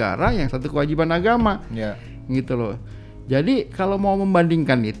kewajiban negara, yang satu kewajiban agama. Ya. Gitu loh. Jadi kalau mau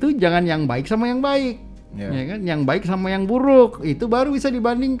membandingkan itu jangan yang baik sama yang baik. Ya. Ya kan? Yang baik sama yang buruk itu baru bisa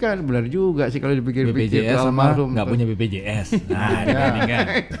dibandingkan. Benar juga sih kalau dipikir-pikir. BPJS sama almarhum nggak tuh. punya BPJS. Nah, dibandingkan.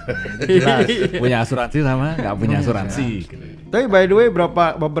 Jelas. Punya asuransi sama nggak punya asuransi. Tapi by the way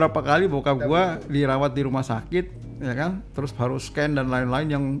beberapa kali bokap gua dirawat di rumah sakit, ya kan? Terus harus scan dan lain-lain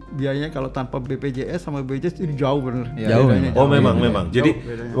yang biayanya kalau tanpa BPJS sama BPJS itu jauh bener. Ya, Jauh bedanya. Oh memang. Jadi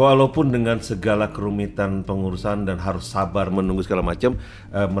bedanya. walaupun dengan segala kerumitan pengurusan dan harus sabar menunggu segala macam,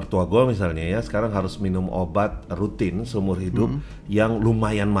 mertua gue misalnya ya sekarang harus minum obat rutin seumur hidup yang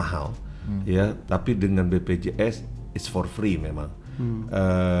lumayan mahal, ya. Tapi dengan BPJS it's for free memang.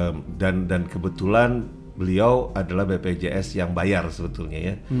 Dan kebetulan beliau adalah BPJS yang bayar sebetulnya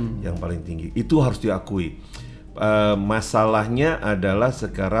ya, yang paling tinggi. Itu harus diakui. Masalahnya adalah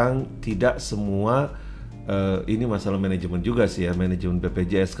sekarang tidak semua ini masalah manajemen juga sih ya, manajemen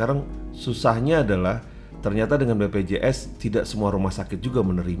BPJS sekarang susahnya adalah ternyata dengan BPJS tidak semua rumah sakit juga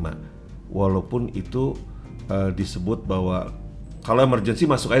menerima, walaupun itu disebut bahwa kalau emergency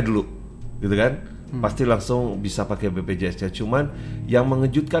masuk aja dulu gitu kan, pasti langsung bisa pakai BPJS-nya. Cuman yang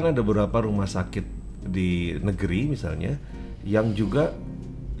mengejutkan ada beberapa rumah sakit di negeri misalnya yang juga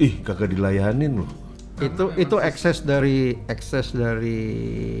kagak dilayanin loh. Itu ekses dari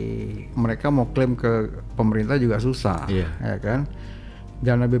mereka mau klaim ke pemerintah juga susah, Iya. ya kan?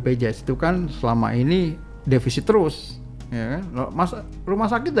 Dana BPJS itu kan selama ini defisit terus, ya kan? Rumah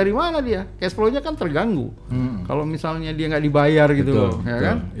sakit dari mana dia? Cash flow-nya kan terganggu. Kalau misalnya dia nggak dibayar gitu loh, ya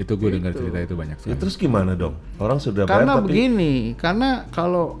kan? Itu gue dengar cerita itu banyak Ya, sekali. terus gimana dong? Orang sudah Karena bayar tapi begini, karena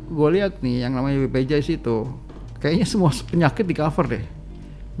kalau gue lihat nih yang namanya BPJS itu kayaknya semua penyakit di cover deh.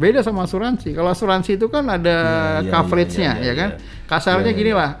 Beda sama asuransi. Kalau asuransi itu kan ada Iya, coverage-nya, iya, ya kan? iya. Kasarnya Iya,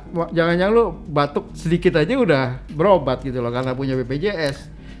 gini iya. lah, jangan-jangan lu batuk sedikit aja udah berobat gitu loh karena punya BPJS.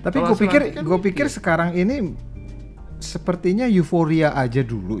 Tapi Kalau gue pikir, asuransi kan gitu. sekarang ini sepertinya euforia aja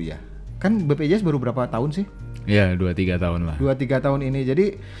dulu ya. Kan BPJS baru berapa tahun sih? Ya 2-3 tahun lah. 2-3 tahun ini. Jadi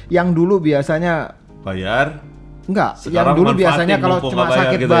yang dulu biasanya bayar. enggak, Sekarang yang dulu manfaatin biasanya kalau mumpung cuma nggak bayar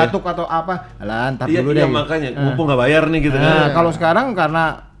sakit gitu ya. batuk atau apa, alah ntar Iya, dulu iya deh. makanya mumpung nggak bayar nih gitu Nah, kan. kalau sekarang karena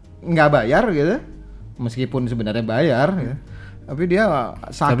nggak bayar gitu, meskipun sebenarnya bayar, ya, tapi dia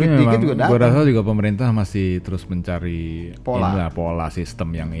sakit Tapi dikit memang juga gue datang. rasa juga pemerintah masih terus mencari Pola. pola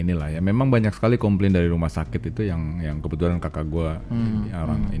sistem yang inilah ya. Memang banyak sekali komplain dari rumah sakit itu yang kebetulan kakak gue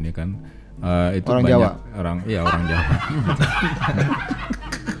orang ini kan itu Orang banyak Jawa? orang Jawa.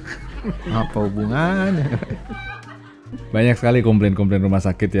 Apa hubungannya? Banyak sekali komplain-komplain rumah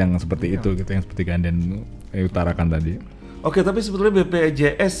sakit yang seperti itu gitu, yang seperti Ganden utarakan tadi. Oke, tapi sebetulnya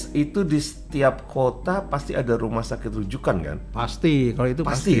BPJS itu di setiap kota pasti ada rumah sakit rujukan kan? Pasti, kalau itu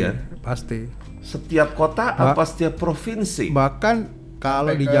Pasti pasti. kan? Pasti. Setiap kota apa setiap provinsi? Bahkan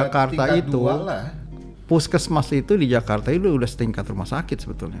kalau di Sampai ke Jakarta tingkat itu 2 lah. puskesmas itu di Jakarta itu udah setingkat rumah sakit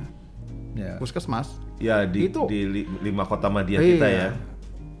sebetulnya. Ya. Puskesmas. Ya di Itu. 5 kota media kita ya.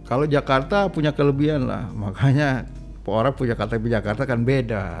 Kalau Jakarta punya kelebihan lah, makanya orang punya KTP Jakarta kan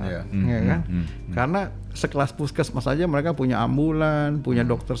beda, Iya. ya kan? Karena sekelas puskesmas aja mereka punya ambulan, punya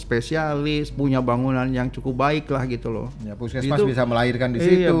dokter spesialis, punya bangunan yang cukup baik lah gitu loh. Ya, puskesmas Itu- bisa melahirkan di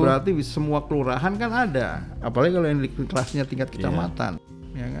Iya, situ. berarti semua kelurahan kan ada. Apalagi kalau yang di kelasnya tingkat kecamatan,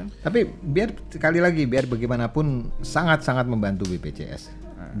 ya kan? Tapi biar sekali lagi, biar bagaimanapun sangat-sangat membantu BPJS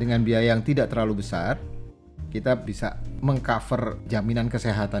dengan biaya yang tidak terlalu besar. kita bisa mengcover jaminan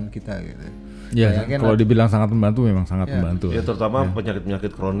kesehatan kita gitu. Ya, Bayangin kalau dibilang sangat membantu memang sangat membantu. Ya terutama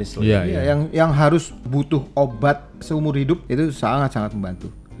penyakit-penyakit kronis lah. Iya, Iya, yang harus butuh obat seumur hidup itu sangat-sangat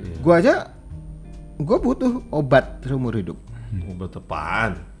membantu. Gua butuh obat seumur hidup. Obat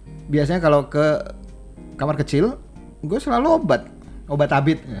apaan? Biasanya kalau ke kamar kecil, gue selalu obat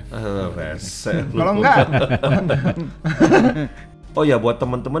abit. Rese. Kalau enggak, Oh ya, buat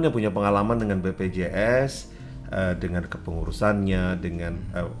teman-teman yang punya pengalaman dengan BPJS, dengan kepengurusannya, dengan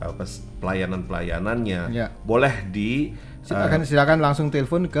pelayanan-pelayanannya, Ya. boleh di silakan langsung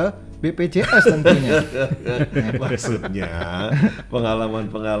telepon ke BPJS tentunya. maksudnya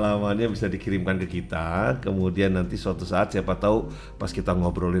pengalaman-pengalamannya bisa dikirimkan ke kita, kemudian nanti suatu saat siapa tahu pas kita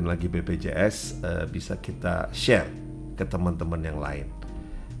ngobrolin lagi BPJS bisa kita share ke teman-teman yang lain.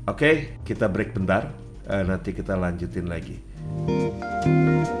 Oke, kita break bentar, nanti kita lanjutin lagi.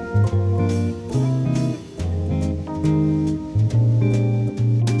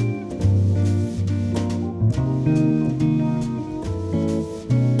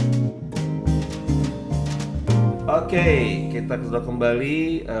 Oke, kita sudah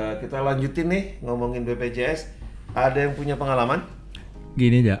kembali. Kita lanjutin nih ngomongin BPJS. Ada yang punya pengalaman?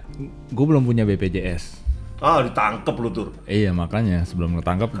 Gini aja, gue belum punya BPJS. Ah, ditangkep lu Tur. Iya makanya sebelum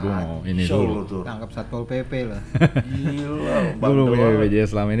ketangkep gue mau ini Show dulu. lu Tur. Tangkap Satpol PP lah. Gila, Gue belum punya bandel. BPJS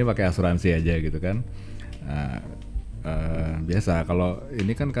selama ini pakai asuransi aja gitu kan. Biasa kalau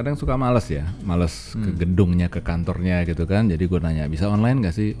ini kan kadang suka males ke gedungnya, ke kantornya gitu kan. Jadi gue nanya bisa online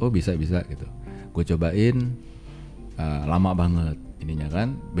nggak sih? Oh bisa gitu. Gue cobain lama banget ininya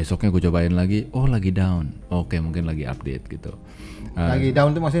kan. Besoknya gue cobain lagi, oh lagi down. Oke mungkin lagi update gitu. Lagi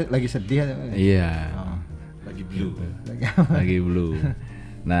down tuh maksudnya lagi sedih. Iya. Lagi blue. Lagi blue.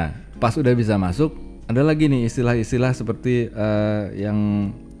 Nah, pas udah bisa masuk, ada lagi nih istilah-istilah seperti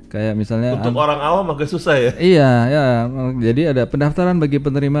yang kayak misalnya Untuk orang awam agak susah ya. Iya, ya. Jadi ada pendaftaran bagi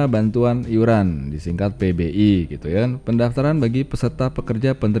penerima bantuan iuran, disingkat PBI gitu ya. Pendaftaran bagi peserta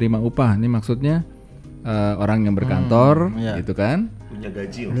pekerja penerima upah. Ini maksudnya orang yang berkantor gitu kan. Punya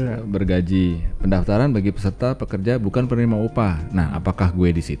gaji maksudnya. Bergaji. Pendaftaran bagi peserta pekerja bukan penerima upah. Nah, apakah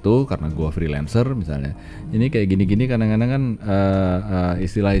gue di situ karena gue freelancer misalnya? Ini kayak gini-gini kadang-kadang kan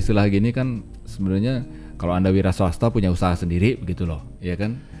istilah-istilah gini kan sebenarnya kalau Anda wira swasta punya usaha sendiri begitu loh, ya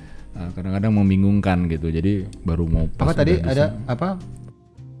kan? Kadang-kadang membingungkan gitu. Jadi baru mau Apa tadi ada apa?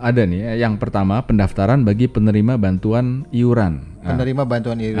 Ada nih yang pertama pendaftaran bagi penerima bantuan iuran. Penerima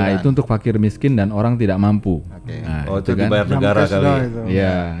bantuan iuran. Nah, itu untuk fakir miskin dan orang tidak mampu. Oke. Nah, Oh, itu kan. dibayar negara Jamkes kali. dah itu.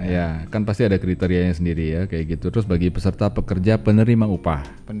 Iya, ya, kan pasti ada kriterianya sendiri ya kayak gitu. Terus bagi peserta pekerja penerima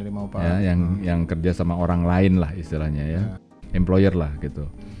upah, Penerima upah. ya, yang kerja sama orang lain lah istilahnya ya, employer lah gitu.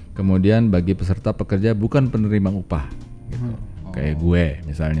 Kemudian bagi peserta pekerja bukan penerima upah, gitu. Kayak gue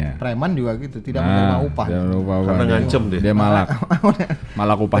misalnya. Preman juga gitu, tidak menerima upah. Tidak menerima upah. Karena ngancem deh. Dia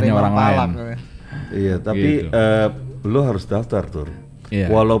malak upahnya Terima orang palak. lain. Iya, tapi Gitu. lu harus daftar Tur.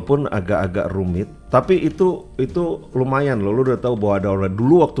 Iya. Walaupun agak-agak rumit, tapi itu lumayan loh. Lu udah tahu bahwa ada orang.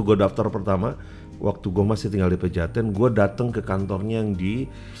 Dulu waktu gue daftar pertama, waktu gue masih tinggal di Pejaten, gue datang ke kantornya yang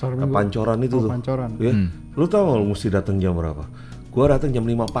di Pasar Minggu. Pancoran itu Oh, tuh. Pancoran. Ya. Lu tahu nggak lu mesti datang jam berapa? Gue datang jam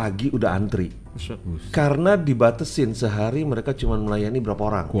 5 pagi udah antri. Karena dibatesin sehari mereka cuma melayani berapa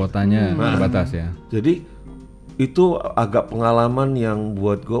orang. Kuotanya terbatas ya. Jadi itu agak pengalaman yang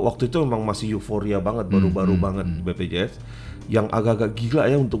buat gue waktu itu memang masih euforia banget, baru-baru banget di BPJS. Yang agak-agak gila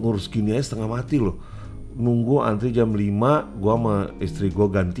ya untuk ngurus gini aja setengah mati loh. Nunggu antri jam 5, gue sama istri gue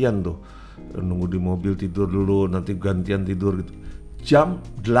gantian tuh. Nunggu di mobil tidur dulu, nanti gantian tidur gitu. Jam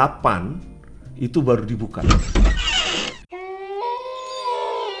 8 itu baru dibuka.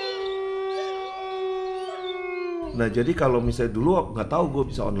 Nah jadi kalau misalnya dulu nggak tahu gue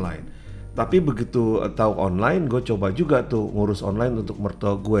bisa online, tapi begitu tahu online gue coba juga tuh ngurus online untuk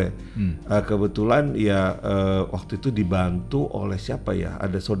mertua gue. Kebetulan ya waktu itu dibantu oleh siapa ya,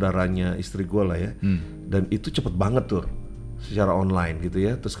 ada saudaranya istri gue lah ya, dan itu cepet banget tuh secara online gitu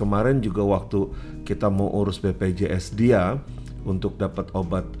ya. Terus kemarin juga waktu kita mau urus BPJS dia untuk dapat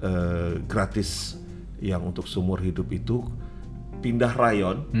obat gratis yang untuk seumur hidup itu, pindah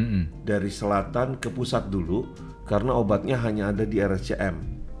rayon dari selatan ke pusat dulu karena obatnya hanya ada di RSCM.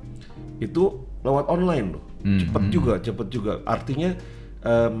 Itu lewat online loh. Cepet juga. Artinya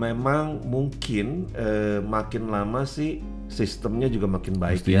memang mungkin makin lama sih sistemnya juga makin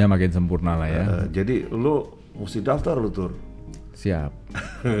baik. Pastinya makin sempurna lah ya. Jadi lu mesti daftar lu Tur. Siap.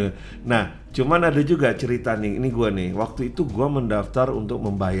 Nah, cuman ada juga cerita nih, ini gua nih. Waktu itu gua mendaftar untuk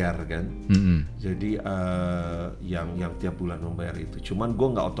membayar kan. Jadi yang tiap bulan membayar itu. Cuman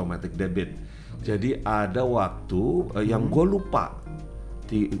gua nggak automatic debit. Jadi ada waktu yang gua lupa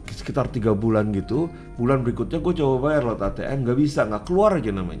sekitar 3 bulan gitu. Bulan berikutnya gue coba bayar lewat ATM, nggak bisa, nggak keluar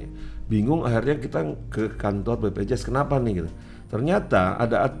aja namanya. Bingung, akhirnya kita ke kantor BPJS, kenapa nih gitu. Ternyata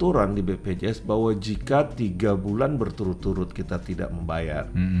ada aturan di BPJS bahwa jika 3 bulan berturut-turut kita tidak membayar,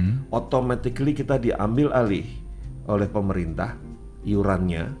 automatically kita diambil alih oleh pemerintah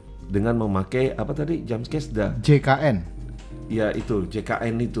iurannya dengan memakai apa tadi, Jamskesda. JKN, Ya itu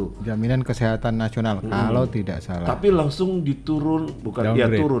JKN itu. Jaminan Kesehatan Nasional kalau tidak salah. Tapi langsung diturun, bukan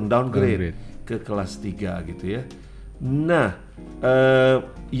Downgrade. downgrade ke kelas 3 gitu ya. Nah,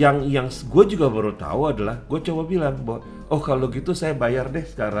 yang gue juga baru tahu adalah gue coba bilang bahwa oh kalau gitu saya bayar deh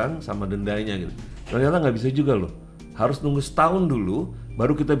sekarang sama dendanya gitu. Ternyata nggak bisa juga loh. Harus nunggu setahun dulu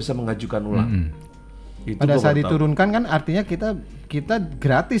baru kita bisa mengajukan ulang. Itu Pada gua saat baru tahu. diturunkan kan artinya kita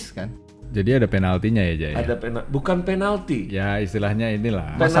gratis kan? Jadi ada penaltinya ya Jay? Ada bukan penalti. Ya istilahnya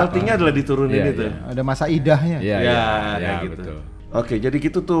inilah. Penaltinya adalah diturunin Iya, itu. iya. Ada masa idahnya. Iya, Ya, iya, kayak gitu. betul. Oke, jadi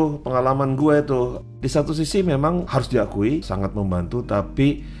gitu tuh pengalaman gue tuh. Di satu sisi memang harus diakui sangat membantu,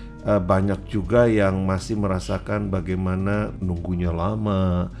 tapi banyak juga yang masih merasakan bagaimana nunggunya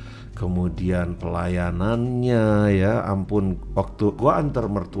lama, kemudian pelayanannya ya ampun. Waktu gue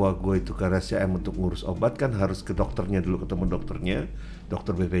antar mertua gue itu ke RSCM untuk ngurus obat kan harus ke dokternya dulu, ketemu dokternya,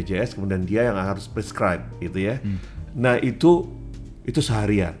 dokter BPJS, kemudian dia yang harus prescribe gitu ya. Nah itu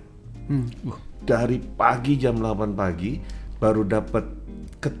seharian. Dari pagi jam 8 pagi baru dapat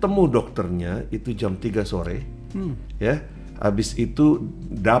ketemu dokternya itu jam 3 sore. Ya. Habis itu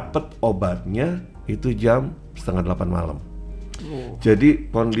dapat obatnya itu jam setengah 8 malam. Jadi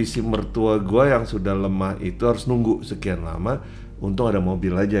kondisi mertua gue yang sudah lemah itu harus nunggu sekian lama. Untung ada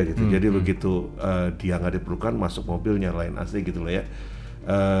mobil aja gitu. Jadi begitu dia nggak diperlukan masuk mobil nyalain AC gitu loh ya.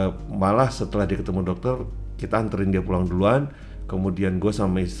 Malah setelah dia ketemu dokter kita anterin dia pulang duluan. Kemudian gue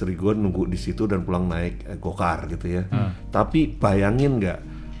sama istri gue nunggu di situ dan pulang naik gokar gitu ya. Tapi bayangin nggak,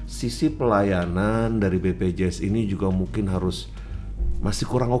 sisi pelayanan dari BPJS ini juga mungkin harus masih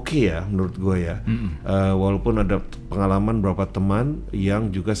kurang oke ya menurut gue ya. Walaupun ada pengalaman beberapa teman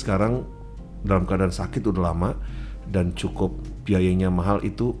yang juga sekarang dalam keadaan sakit udah lama dan cukup biayanya mahal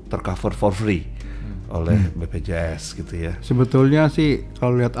itu tercover for free oleh BPJS gitu ya. Sebetulnya sih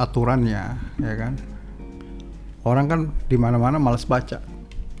kalau lihat aturannya, ya kan, orang kan di mana-mana malas baca.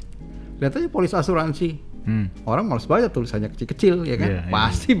 Lihat aja polis asuransi, orang malas baca tulisannya kecil-kecil, ya kan. Iya, iya.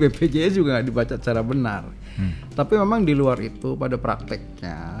 Pasti BPJS juga nggak dibaca secara benar. Tapi memang di luar itu pada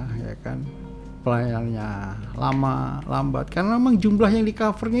prakteknya, ya kan, pelayanannya lama, lambat, karena memang jumlah yang di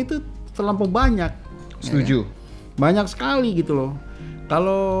covernya itu terlampau banyak. Setuju. Ya kan? Banyak sekali gitu loh.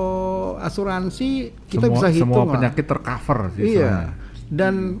 Kalau asuransi kita bisa hitung semua lah. penyakit tercover sih. Iya.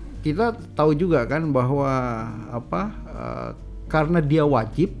 Dan kita tahu juga kan bahwa karena dia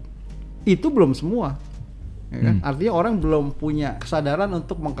wajib itu belum semua. Ya kan? Artinya orang belum punya kesadaran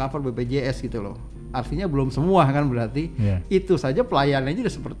untuk mengcover BPJS gitu loh. Artinya belum semua kan berarti. Iya. Itu saja pelayanannya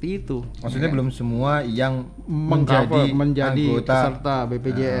udah seperti itu. Maksudnya belum semua yang menjadi anggota peserta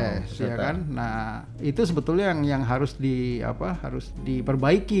BPJS ya peserta. kan. Nah, itu sebetulnya yang harus harus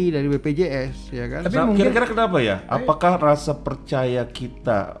diperbaiki dari BPJS ya kan. Tapi Nah, mungkin- kira-kira kenapa ya? Apakah rasa percaya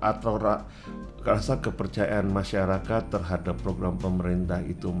kita atau rasa kepercayaan masyarakat terhadap program pemerintah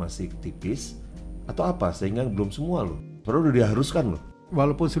itu masih tipis atau apa sehingga belum semua loh? Padahal udah diharuskan loh.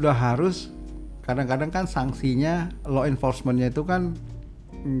 Walaupun sudah harus, kadang-kadang kan sanksinya law enforcement-nya itu kan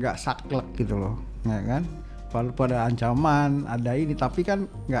nggak saklek gitu loh, ya kan? Walaupun ada ancaman, ada ini, tapi kan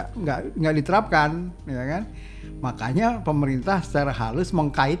nggak diterapkan, ya kan? Makanya pemerintah secara halus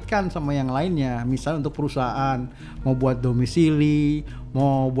mengkaitkan sama yang lainnya, misalnya untuk perusahaan mau buat domisili,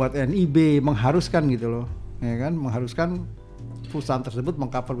 mau buat NIB, mengharuskan gitu loh, ya kan? Mengharuskan perusahaan tersebut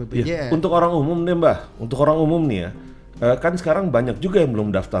mengcover BPJS. Untuk orang umum nih Mbah, untuk orang umum nih ya, kan sekarang banyak juga yang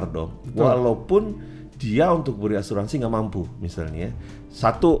belum daftar dong. Walaupun dia untuk beri asuransi nggak mampu misalnya.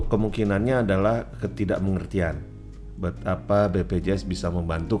 Satu kemungkinannya adalah ketidakmengertian. Betapa BPJS bisa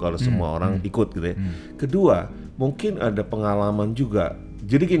membantu kalau semua orang ikut gitu ya. Kedua, mungkin ada pengalaman juga.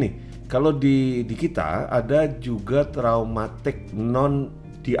 Jadi gini, kalau di kita ada juga traumatik non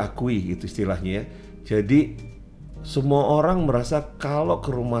diakui gitu istilahnya ya. Jadi semua orang merasa kalau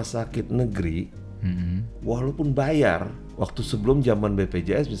ke rumah sakit negeri, walaupun bayar, waktu sebelum zaman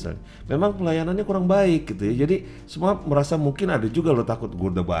BPJS misalnya, memang pelayanannya kurang baik gitu ya. Jadi semua merasa mungkin ada juga lo takut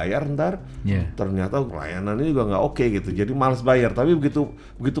gue udah bayar ntar, ternyata pelayanannya juga nggak oke gitu. Jadi malas bayar. Tapi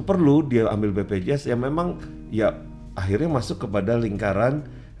begitu perlu dia ambil BPJS, ya memang ya akhirnya masuk kepada lingkaran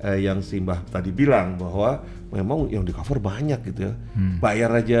yang si Mbah tadi bilang bahwa memang yang di cover banyak gitu ya. Bayar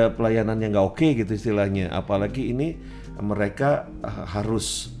aja pelayanannya nggak oke gitu istilahnya. Apalagi ini mereka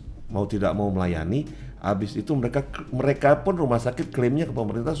harus mau tidak mau melayani, Habis itu mereka pun rumah sakit klaimnya ke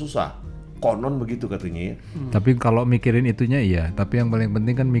pemerintah susah. Konon begitu katanya ya. Tapi kalau mikirin itunya iya, tapi yang paling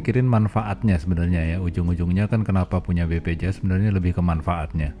penting kan mikirin manfaatnya sebenarnya ya. Ujung-ujungnya kan kenapa punya BPJS sebenarnya lebih ke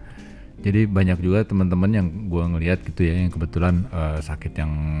manfaatnya. Jadi banyak juga teman-teman yang gua ngelihat gitu ya, yang kebetulan sakit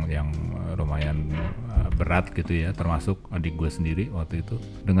yang lumayan berat gitu ya, termasuk adik gue sendiri waktu itu.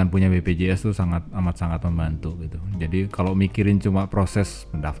 Dengan punya BPJS tuh amat sangat membantu gitu. Jadi kalau mikirin cuma proses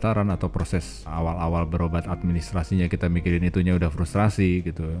pendaftaran atau proses awal-awal berobat administrasinya kita mikirin itunya udah frustrasi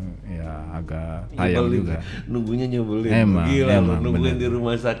gitu. Ya agak sayang juga. Nunggunya nyebelin. Gila lu nungguin di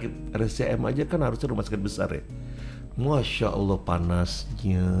rumah sakit RSCM aja kan harusnya rumah sakit besar ya. Masya Allah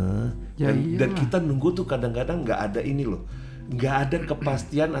panasnya. Dan kita nunggu tuh kadang-kadang nggak ada ini loh, nggak ada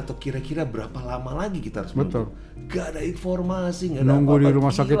kepastian atau kira-kira berapa lama lagi kita harus nunggu. Nggak ada informasi, nggak ada nunggu apa-apa. di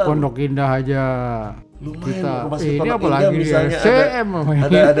rumah sakit Pondok Indah aja. Lumayan rumah sakit ini Pondok apalagi Indah misalnya CM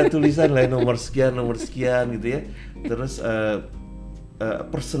ada tulisan lah nomor sekian gitu ya. Terus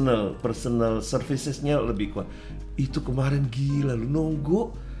personal servicesnya lebih kuat. Itu kemarin gila lu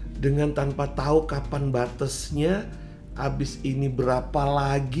nunggu dengan tanpa tahu kapan batasnya, abis ini berapa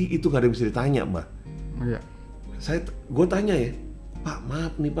lagi, itu nggak ada yang bisa ditanya mbak. Iya. Gue tanya ya, Pak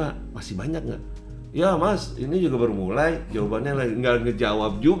maaf nih Pak, masih banyak nggak? Ya Mas, ini juga baru mulai, jawabannya lagi nggak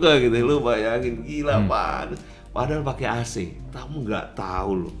ngejawab juga gitu, lu bayangin gila Pak. Padahal pakai AC, kamu nggak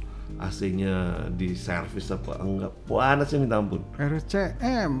tahu loh AC-nya di servis apa enggak, panasnya minta ampun.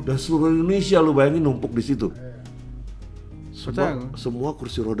 RCM. Dan seluruh Indonesia lu bayangin numpuk di situ. Semua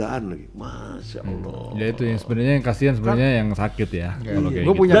kursi rodaan lagi, masya Allah. Ya itu yang sebenarnya yang kasihan sebenarnya yang sakit ya. Kalau kayak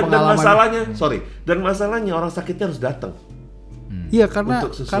Gue gitu. punya pengalaman. Dan masalahnya orang sakitnya harus datang. Iya karena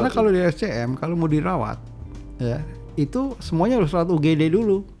sesuatu. kalau di RCM kalau mau dirawat ya itu semuanya harus lewat UGD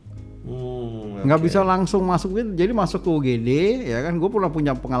dulu. Nggak bisa langsung masuk gitu. Jadi masuk ke UGD ya kan. Gue pernah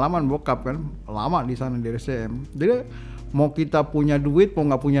punya pengalaman bokap kan lama di sana di RCM. Jadi mau kita punya duit, mau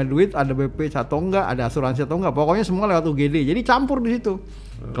nggak punya duit, ada BP atau enggak, ada asuransi atau enggak, pokoknya semua lewat UGD. Jadi campur di situ.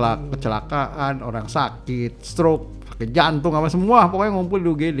 Kecelakaan, orang sakit, stroke, sakit jantung, apa semua pokoknya ngumpul di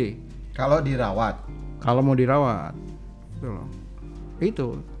UGD. Kalau dirawat. Kalau mau dirawat, gitu loh.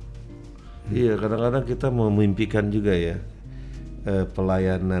 Itu. Iya, kadang-kadang kita memimpikan juga ya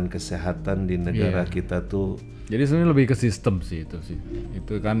pelayanan kesehatan di negara kita tuh. Jadi sebenarnya lebih ke sistem sih itu sih.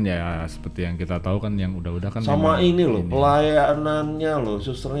 Itu kan ya seperti yang kita tahu kan yang udah-udah kan sama ini loh, pelayanannya loh,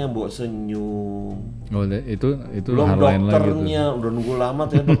 susternya buat senyum. Oh, itu belum hal lain lagi tuh. dokternya udah nunggu lama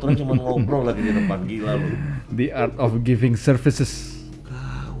tuh ya, dokternya cuma ngobrol lagi di depan, gila loh. The art of giving services.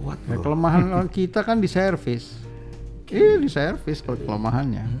 Gawat Ya, loh. kelemahan kita kan di servis. Di servis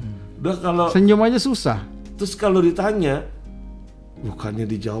kelemahannya. Udah kalau Senyum aja susah. terus kalau ditanya bukannya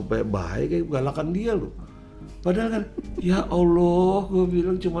dijawab baik-baik, kayak galakan dia loh. Padahal kan, ya Allah, gue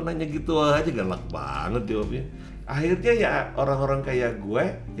bilang cuma nanya gitu aja, galak banget jawabnya. Akhirnya ya orang-orang kayak gue,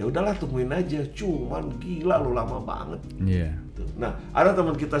 ya udahlah tungguin aja. Cuman gila lu lama banget. Iya. Nah, ada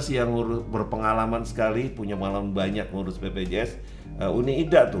teman kita sih yang berpengalaman sekali, punya pengalaman banyak ngurus BPJS. Uni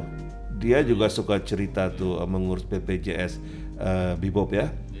Ida tuh, dia juga suka cerita tuh mengurus BPJS Bibop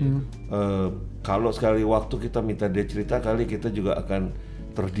ya. Kalau sekali waktu kita minta dia cerita, kali kita juga akan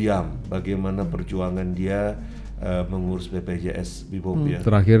terdiam bagaimana perjuangan dia mengurus BPJS Bibop ya.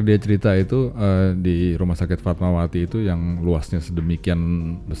 Terakhir dia cerita itu di Rumah Sakit Fatmawati itu yang luasnya sedemikian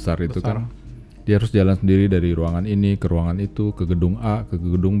besar itu kan. Dia harus jalan sendiri dari ruangan ini ke ruangan itu, ke gedung A, ke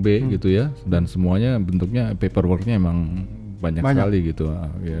gedung B gitu ya. Dan semuanya bentuknya paperworknya emang banyak sekali gitu.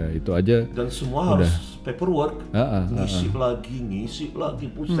 Ya itu aja. Dan semua harus paperwork, ngisi lagi,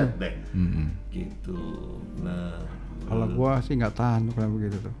 buset deh. Gitu. Nah, Kalau gua sih nggak tahan kayak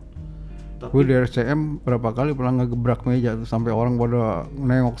begitu tuh. Gue di RCM berapa kali pernah ngegebrak meja tuh sampai orang pada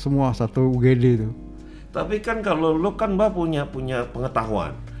nengok semua satu UGD tuh. tapi kan kalau lu kan Mbak punya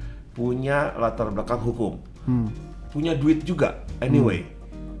pengetahuan, punya latar belakang hukum, punya duit juga. Anyway,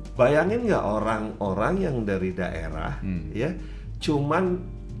 bayangin nggak orang-orang yang dari daerah ya, cuman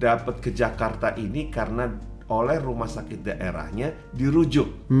dapat ke Jakarta ini karena oleh rumah sakit daerahnya dirujuk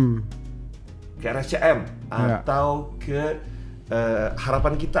ke RSCM atau ke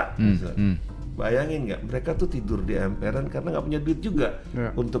Harapan Kita. Bayangin nggak, mereka tuh tidur di emperan karena nggak punya duit juga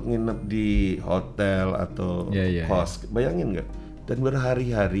untuk nginep di hotel atau kos. Bayangin nggak? Dan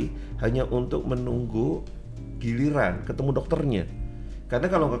berhari-hari hanya untuk menunggu giliran ketemu dokternya.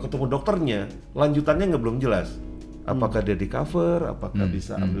 Karena kalau nggak ketemu dokternya, lanjutannya nggak belum jelas. Apakah dia di cover, apakah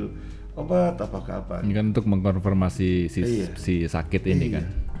bisa ambil obat, apakah apa. Ini kan untuk mengkonfirmasi si sakit ini kan.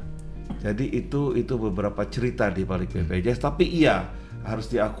 Jadi itu beberapa cerita di balik BPJS. Tapi iya, harus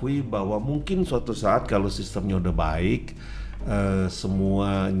diakui bahwa mungkin suatu saat kalau sistemnya udah baik,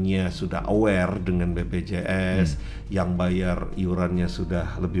 semuanya sudah aware dengan BPJS, yang bayar iurannya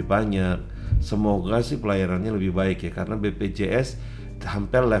sudah lebih banyak. Semoga sih pelayanannya lebih baik ya, karena BPJS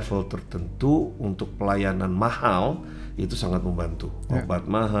hampir level tertentu untuk pelayanan mahal itu sangat membantu. Obat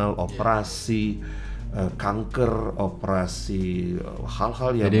mahal, operasi kanker, operasi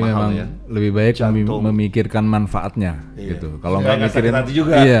hal-hal yang Jadi mahal memang ya. lebih baik Jantung. memikirkan manfaatnya gitu. Kalau Supaya nggak nggak sakit mikirin hati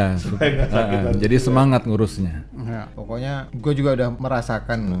juga. iya, Supaya nggak sakit hati jadi semangat ngurusnya. Ya. Pokoknya gue juga udah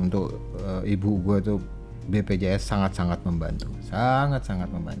merasakan untuk ibu gue tuh BPJS sangat-sangat membantu,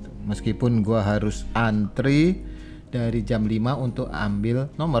 sangat-sangat membantu. Meskipun gue harus antri dari jam 5 untuk ambil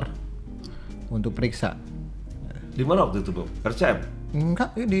nomor untuk periksa. Di mana waktu itu, Bu? RCM?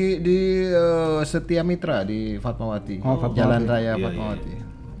 Enggak, di Setia Mitra di Fatmawati, Fatmawati. Jalan Raya Iya, Fatmawati.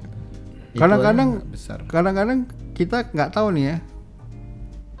 Itu Kadang-kadang besar. kadang-kadang kita nggak tahu nih ya.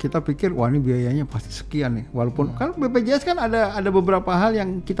 Kita pikir wah ini biayanya pasti sekian nih. Walaupun kan BPJS kan ada beberapa hal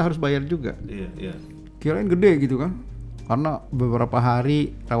yang kita harus bayar juga. Iya. Kirain gede gitu kan. Karena beberapa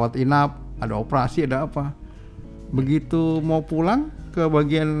hari rawat inap, ada operasi, ada apa. Begitu mau pulang ke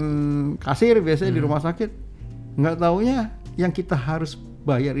bagian kasir biasanya di rumah sakit, nggak taunya yang kita harus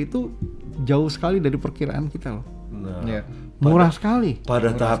bayar itu jauh sekali dari perkiraan kita loh. Nah, Iya. Murah sekali.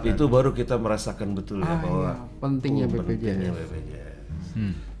 pada tahap itu baru kita merasakan betul ya bahwa Pentingnya pentingnya BPJS. BPJS.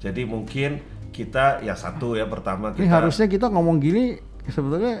 Jadi mungkin kita ya satu ya, pertama Ini kita harusnya kita ngomong gini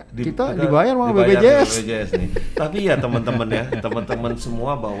sebetulnya kita kita dibayar sama dibayar BPJS. BPJS nih. Tapi ya teman-teman ya, teman-teman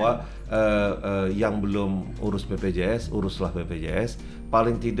semua bahwa yang belum urus BPJS, uruslah BPJS.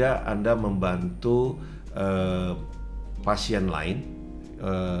 Paling tidak Anda membantu pasien lain,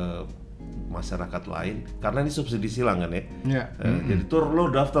 masyarakat lain, karena ini subsidi silang kan ya. Iya. Jadi lo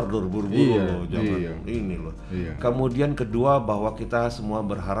daftar buru-buru lo, jangan ini lo. Kemudian kedua, bahwa kita semua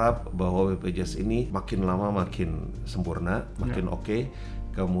berharap bahwa BPJS ini makin lama makin sempurna, makin oke.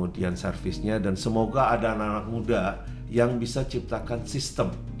 Kemudian servisnya, dan semoga ada anak-anak muda yang bisa ciptakan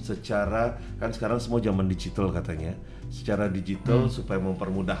sistem secara, kan sekarang semua zaman digital katanya, secara digital supaya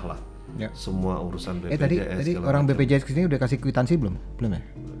mempermudah lah semua urusan BPJS. Tadi segala orang macam. BPJS kesini udah kasih kwitansi belum? Belum ya?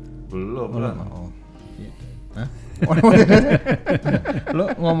 belum. Oh. Gitu. Hah?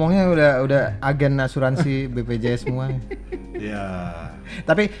 Lo ngomongnya udah agen asuransi BPJS semua. Ya.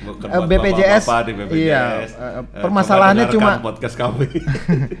 Tapi Bukan buat BPJS, bapak-bapak di BPJS. iya, permasalahannya coba cuma dengarkan podcast kami.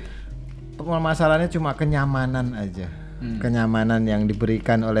 permasalahannya cuma kenyamanan aja. Kenyamanan yang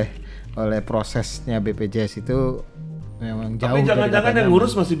diberikan oleh prosesnya BPJS itu memang jauh. Tapi dari jangan-jangan kata yang nyaman.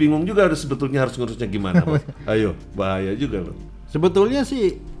 ngurus masih bingung juga sebetulnya harus ngurusnya gimana. Bos. Ayo, bahaya juga loh. Sebetulnya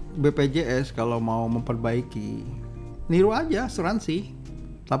sih BPJS kalau mau memperbaiki niru aja asuransi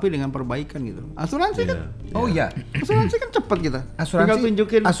tapi dengan perbaikan gitu. Asuransi kan Oh iya, asuransi kan cepat kita. Tinggal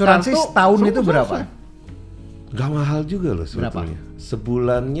tunjukin asuransi kartu, setahun suruh itu selesai. berapa? Gak mahal juga loh sebetulnya.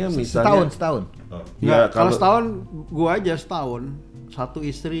 Sebulannya misalnya. Setahun. Oh, Ya, kalau setahun gua aja setahun, satu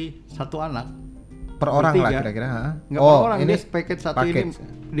istri, satu anak. Per orang lah Bertiga. kira-kira. Ha? Nggak per orang, ini dia paket satu paket.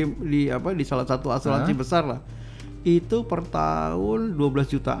 ini di salah satu asuransi besar lah. Itu per tahun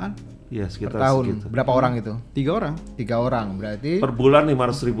 12 jutaan, ya Per sekitar tahun. segitu. Berapa orang itu? 3 orang. 3 orang. Berarti Per bulan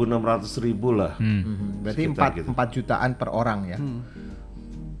 500.000 600.000 lah. berarti Sekitar 4 gitu. jutaan per orang ya.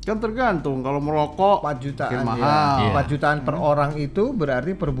 Kan tergantung kalau merokok 4 jutaan makin ya. mahal. 4 jutaan per orang itu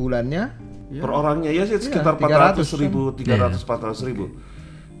berarti per bulannya. Per orangnya ya sih sekitar 300 400.000,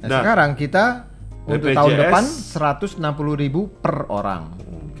 300-400.000. Nah, sekarang kita untuk BPJS tahun depan 160.000 per orang.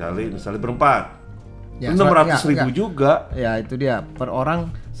 Kali misalnya berempat. Ya, 600.000 enggak. juga. Ya itu dia per orang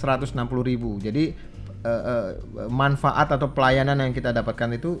 160.000. Jadi manfaat atau pelayanan yang kita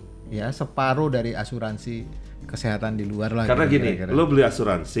dapatkan itu ya separuh dari asuransi kesehatan di luar lah. Karena gitu gini, kira-kira. lo beli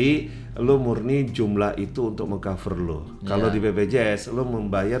asuransi, lo murni jumlah itu untuk mengcover lo. Kalau di BPJS, lo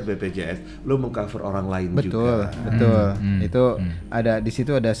membayar BPJS, lo mengcover orang lain Betul, juga. betul. Itu ada di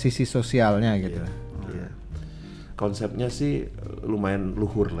situ ada sisi sosialnya gitu. Iya. Konsepnya sih lumayan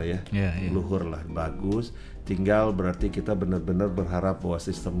luhur lah ya. Iya. Luhur lah, bagus. Tinggal berarti kita benar-benar berharap bahwa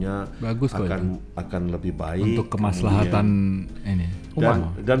sistemnya Bagus kok akan lebih baik Untuk kemaslahatan ini.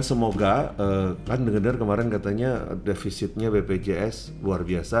 dan semoga kan dengar kemarin katanya defisitnya BPJS luar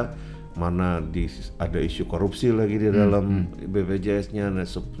biasa, mana ada isu korupsi lagi di dalam BPJS-nya. Nah,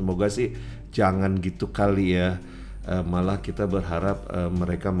 semoga sih jangan gitu kali ya. Malah kita berharap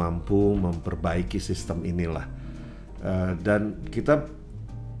mereka mampu memperbaiki sistem inilah. Dan kita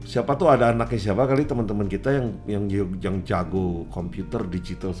siapa tuh ada anaknya siapa kali teman-teman kita yang jago komputer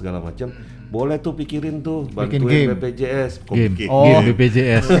digital segala macam, boleh tuh pikirin tuh bantuin game. BPJS. Kok Game, bikin? game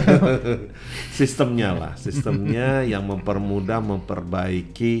BPJS. Sistemnya yang mempermudah,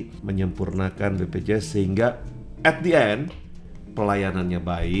 memperbaiki, menyempurnakan BPJS sehingga at the end pelayanannya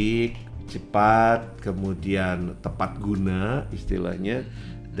baik, cepat, kemudian tepat guna istilahnya,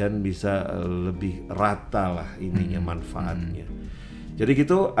 dan bisa lebih rata lah ininya manfaatnya. Jadi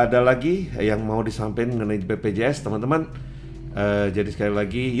gitu, ada lagi yang mau disampaikan mengenai BPJS teman-teman. Jadi sekali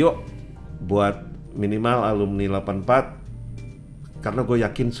lagi, yuk buat minimal alumni 84, karena gue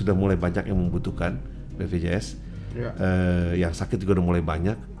yakin sudah mulai banyak yang membutuhkan BPJS. Yang sakit juga udah mulai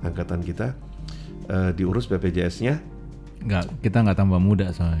banyak angkatan kita. Diurus BPJS-nya. Kita nggak tambah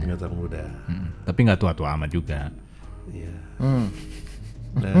muda soalnya. Nggak terlalu muda. Tapi nggak tua-tua amat juga. Iya.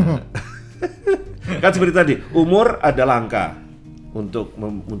 Nah, kan seperti tadi, umur adalah angka.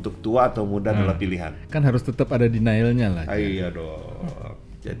 Untuk tua atau muda adalah pilihan. Kan harus tetap ada denialnya lah. Iya dong.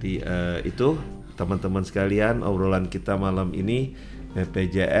 Jadi itu teman-teman sekalian, obrolan kita malam ini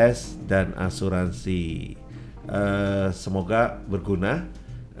BPJS dan asuransi. Semoga berguna.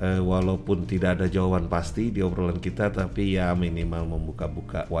 Walaupun tidak ada jawaban pasti di obrolan kita, tapi ya minimal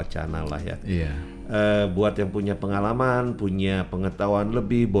membuka-buka wacana lah ya. Iya. Buat yang punya pengalaman, punya pengetahuan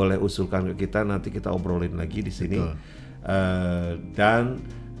lebih, boleh usulkan ke kita, nanti kita obrolin lagi di sini. Dan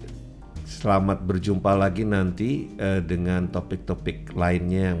selamat berjumpa lagi nanti dengan topik-topik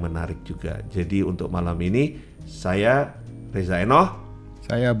lainnya yang menarik juga. Jadi untuk malam ini saya Reza Enoh,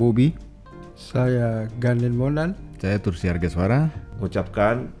 Saya Bobby. Saya Ganden Monan. Saya Tursi Argeswara.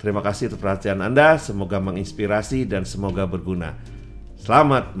 mengucapkan terima kasih atas perhatian Anda, semoga menginspirasi dan semoga berguna.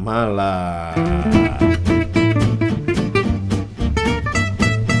 Selamat malam.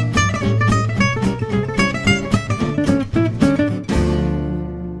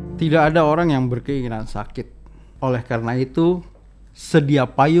 Tidak ada orang yang berkeinginan sakit. Oleh karena itu, sedia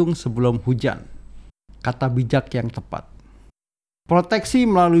payung sebelum hujan. Kata bijak yang tepat. Proteksi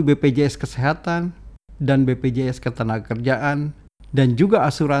melalui BPJS Kesehatan dan BPJS Ketenagakerjaan dan juga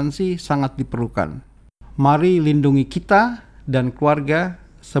asuransi sangat diperlukan. Mari lindungi kita dan keluarga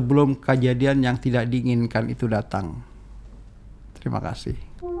sebelum kejadian yang tidak diinginkan itu datang. Terima kasih.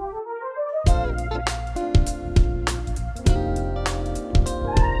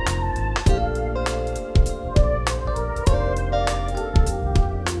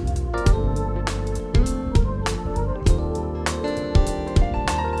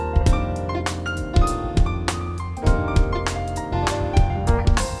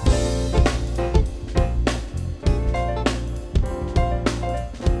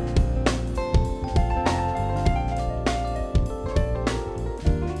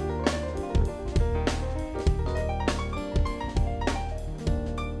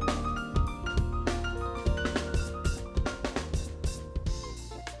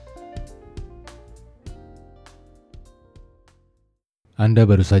 Anda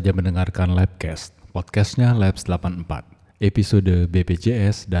baru saja mendengarkan Labcast, podcastnya Labs 84, episode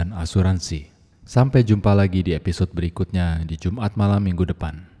BPJS dan asuransi. Sampai jumpa lagi di episode berikutnya di Jumat malam minggu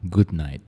depan. Good night.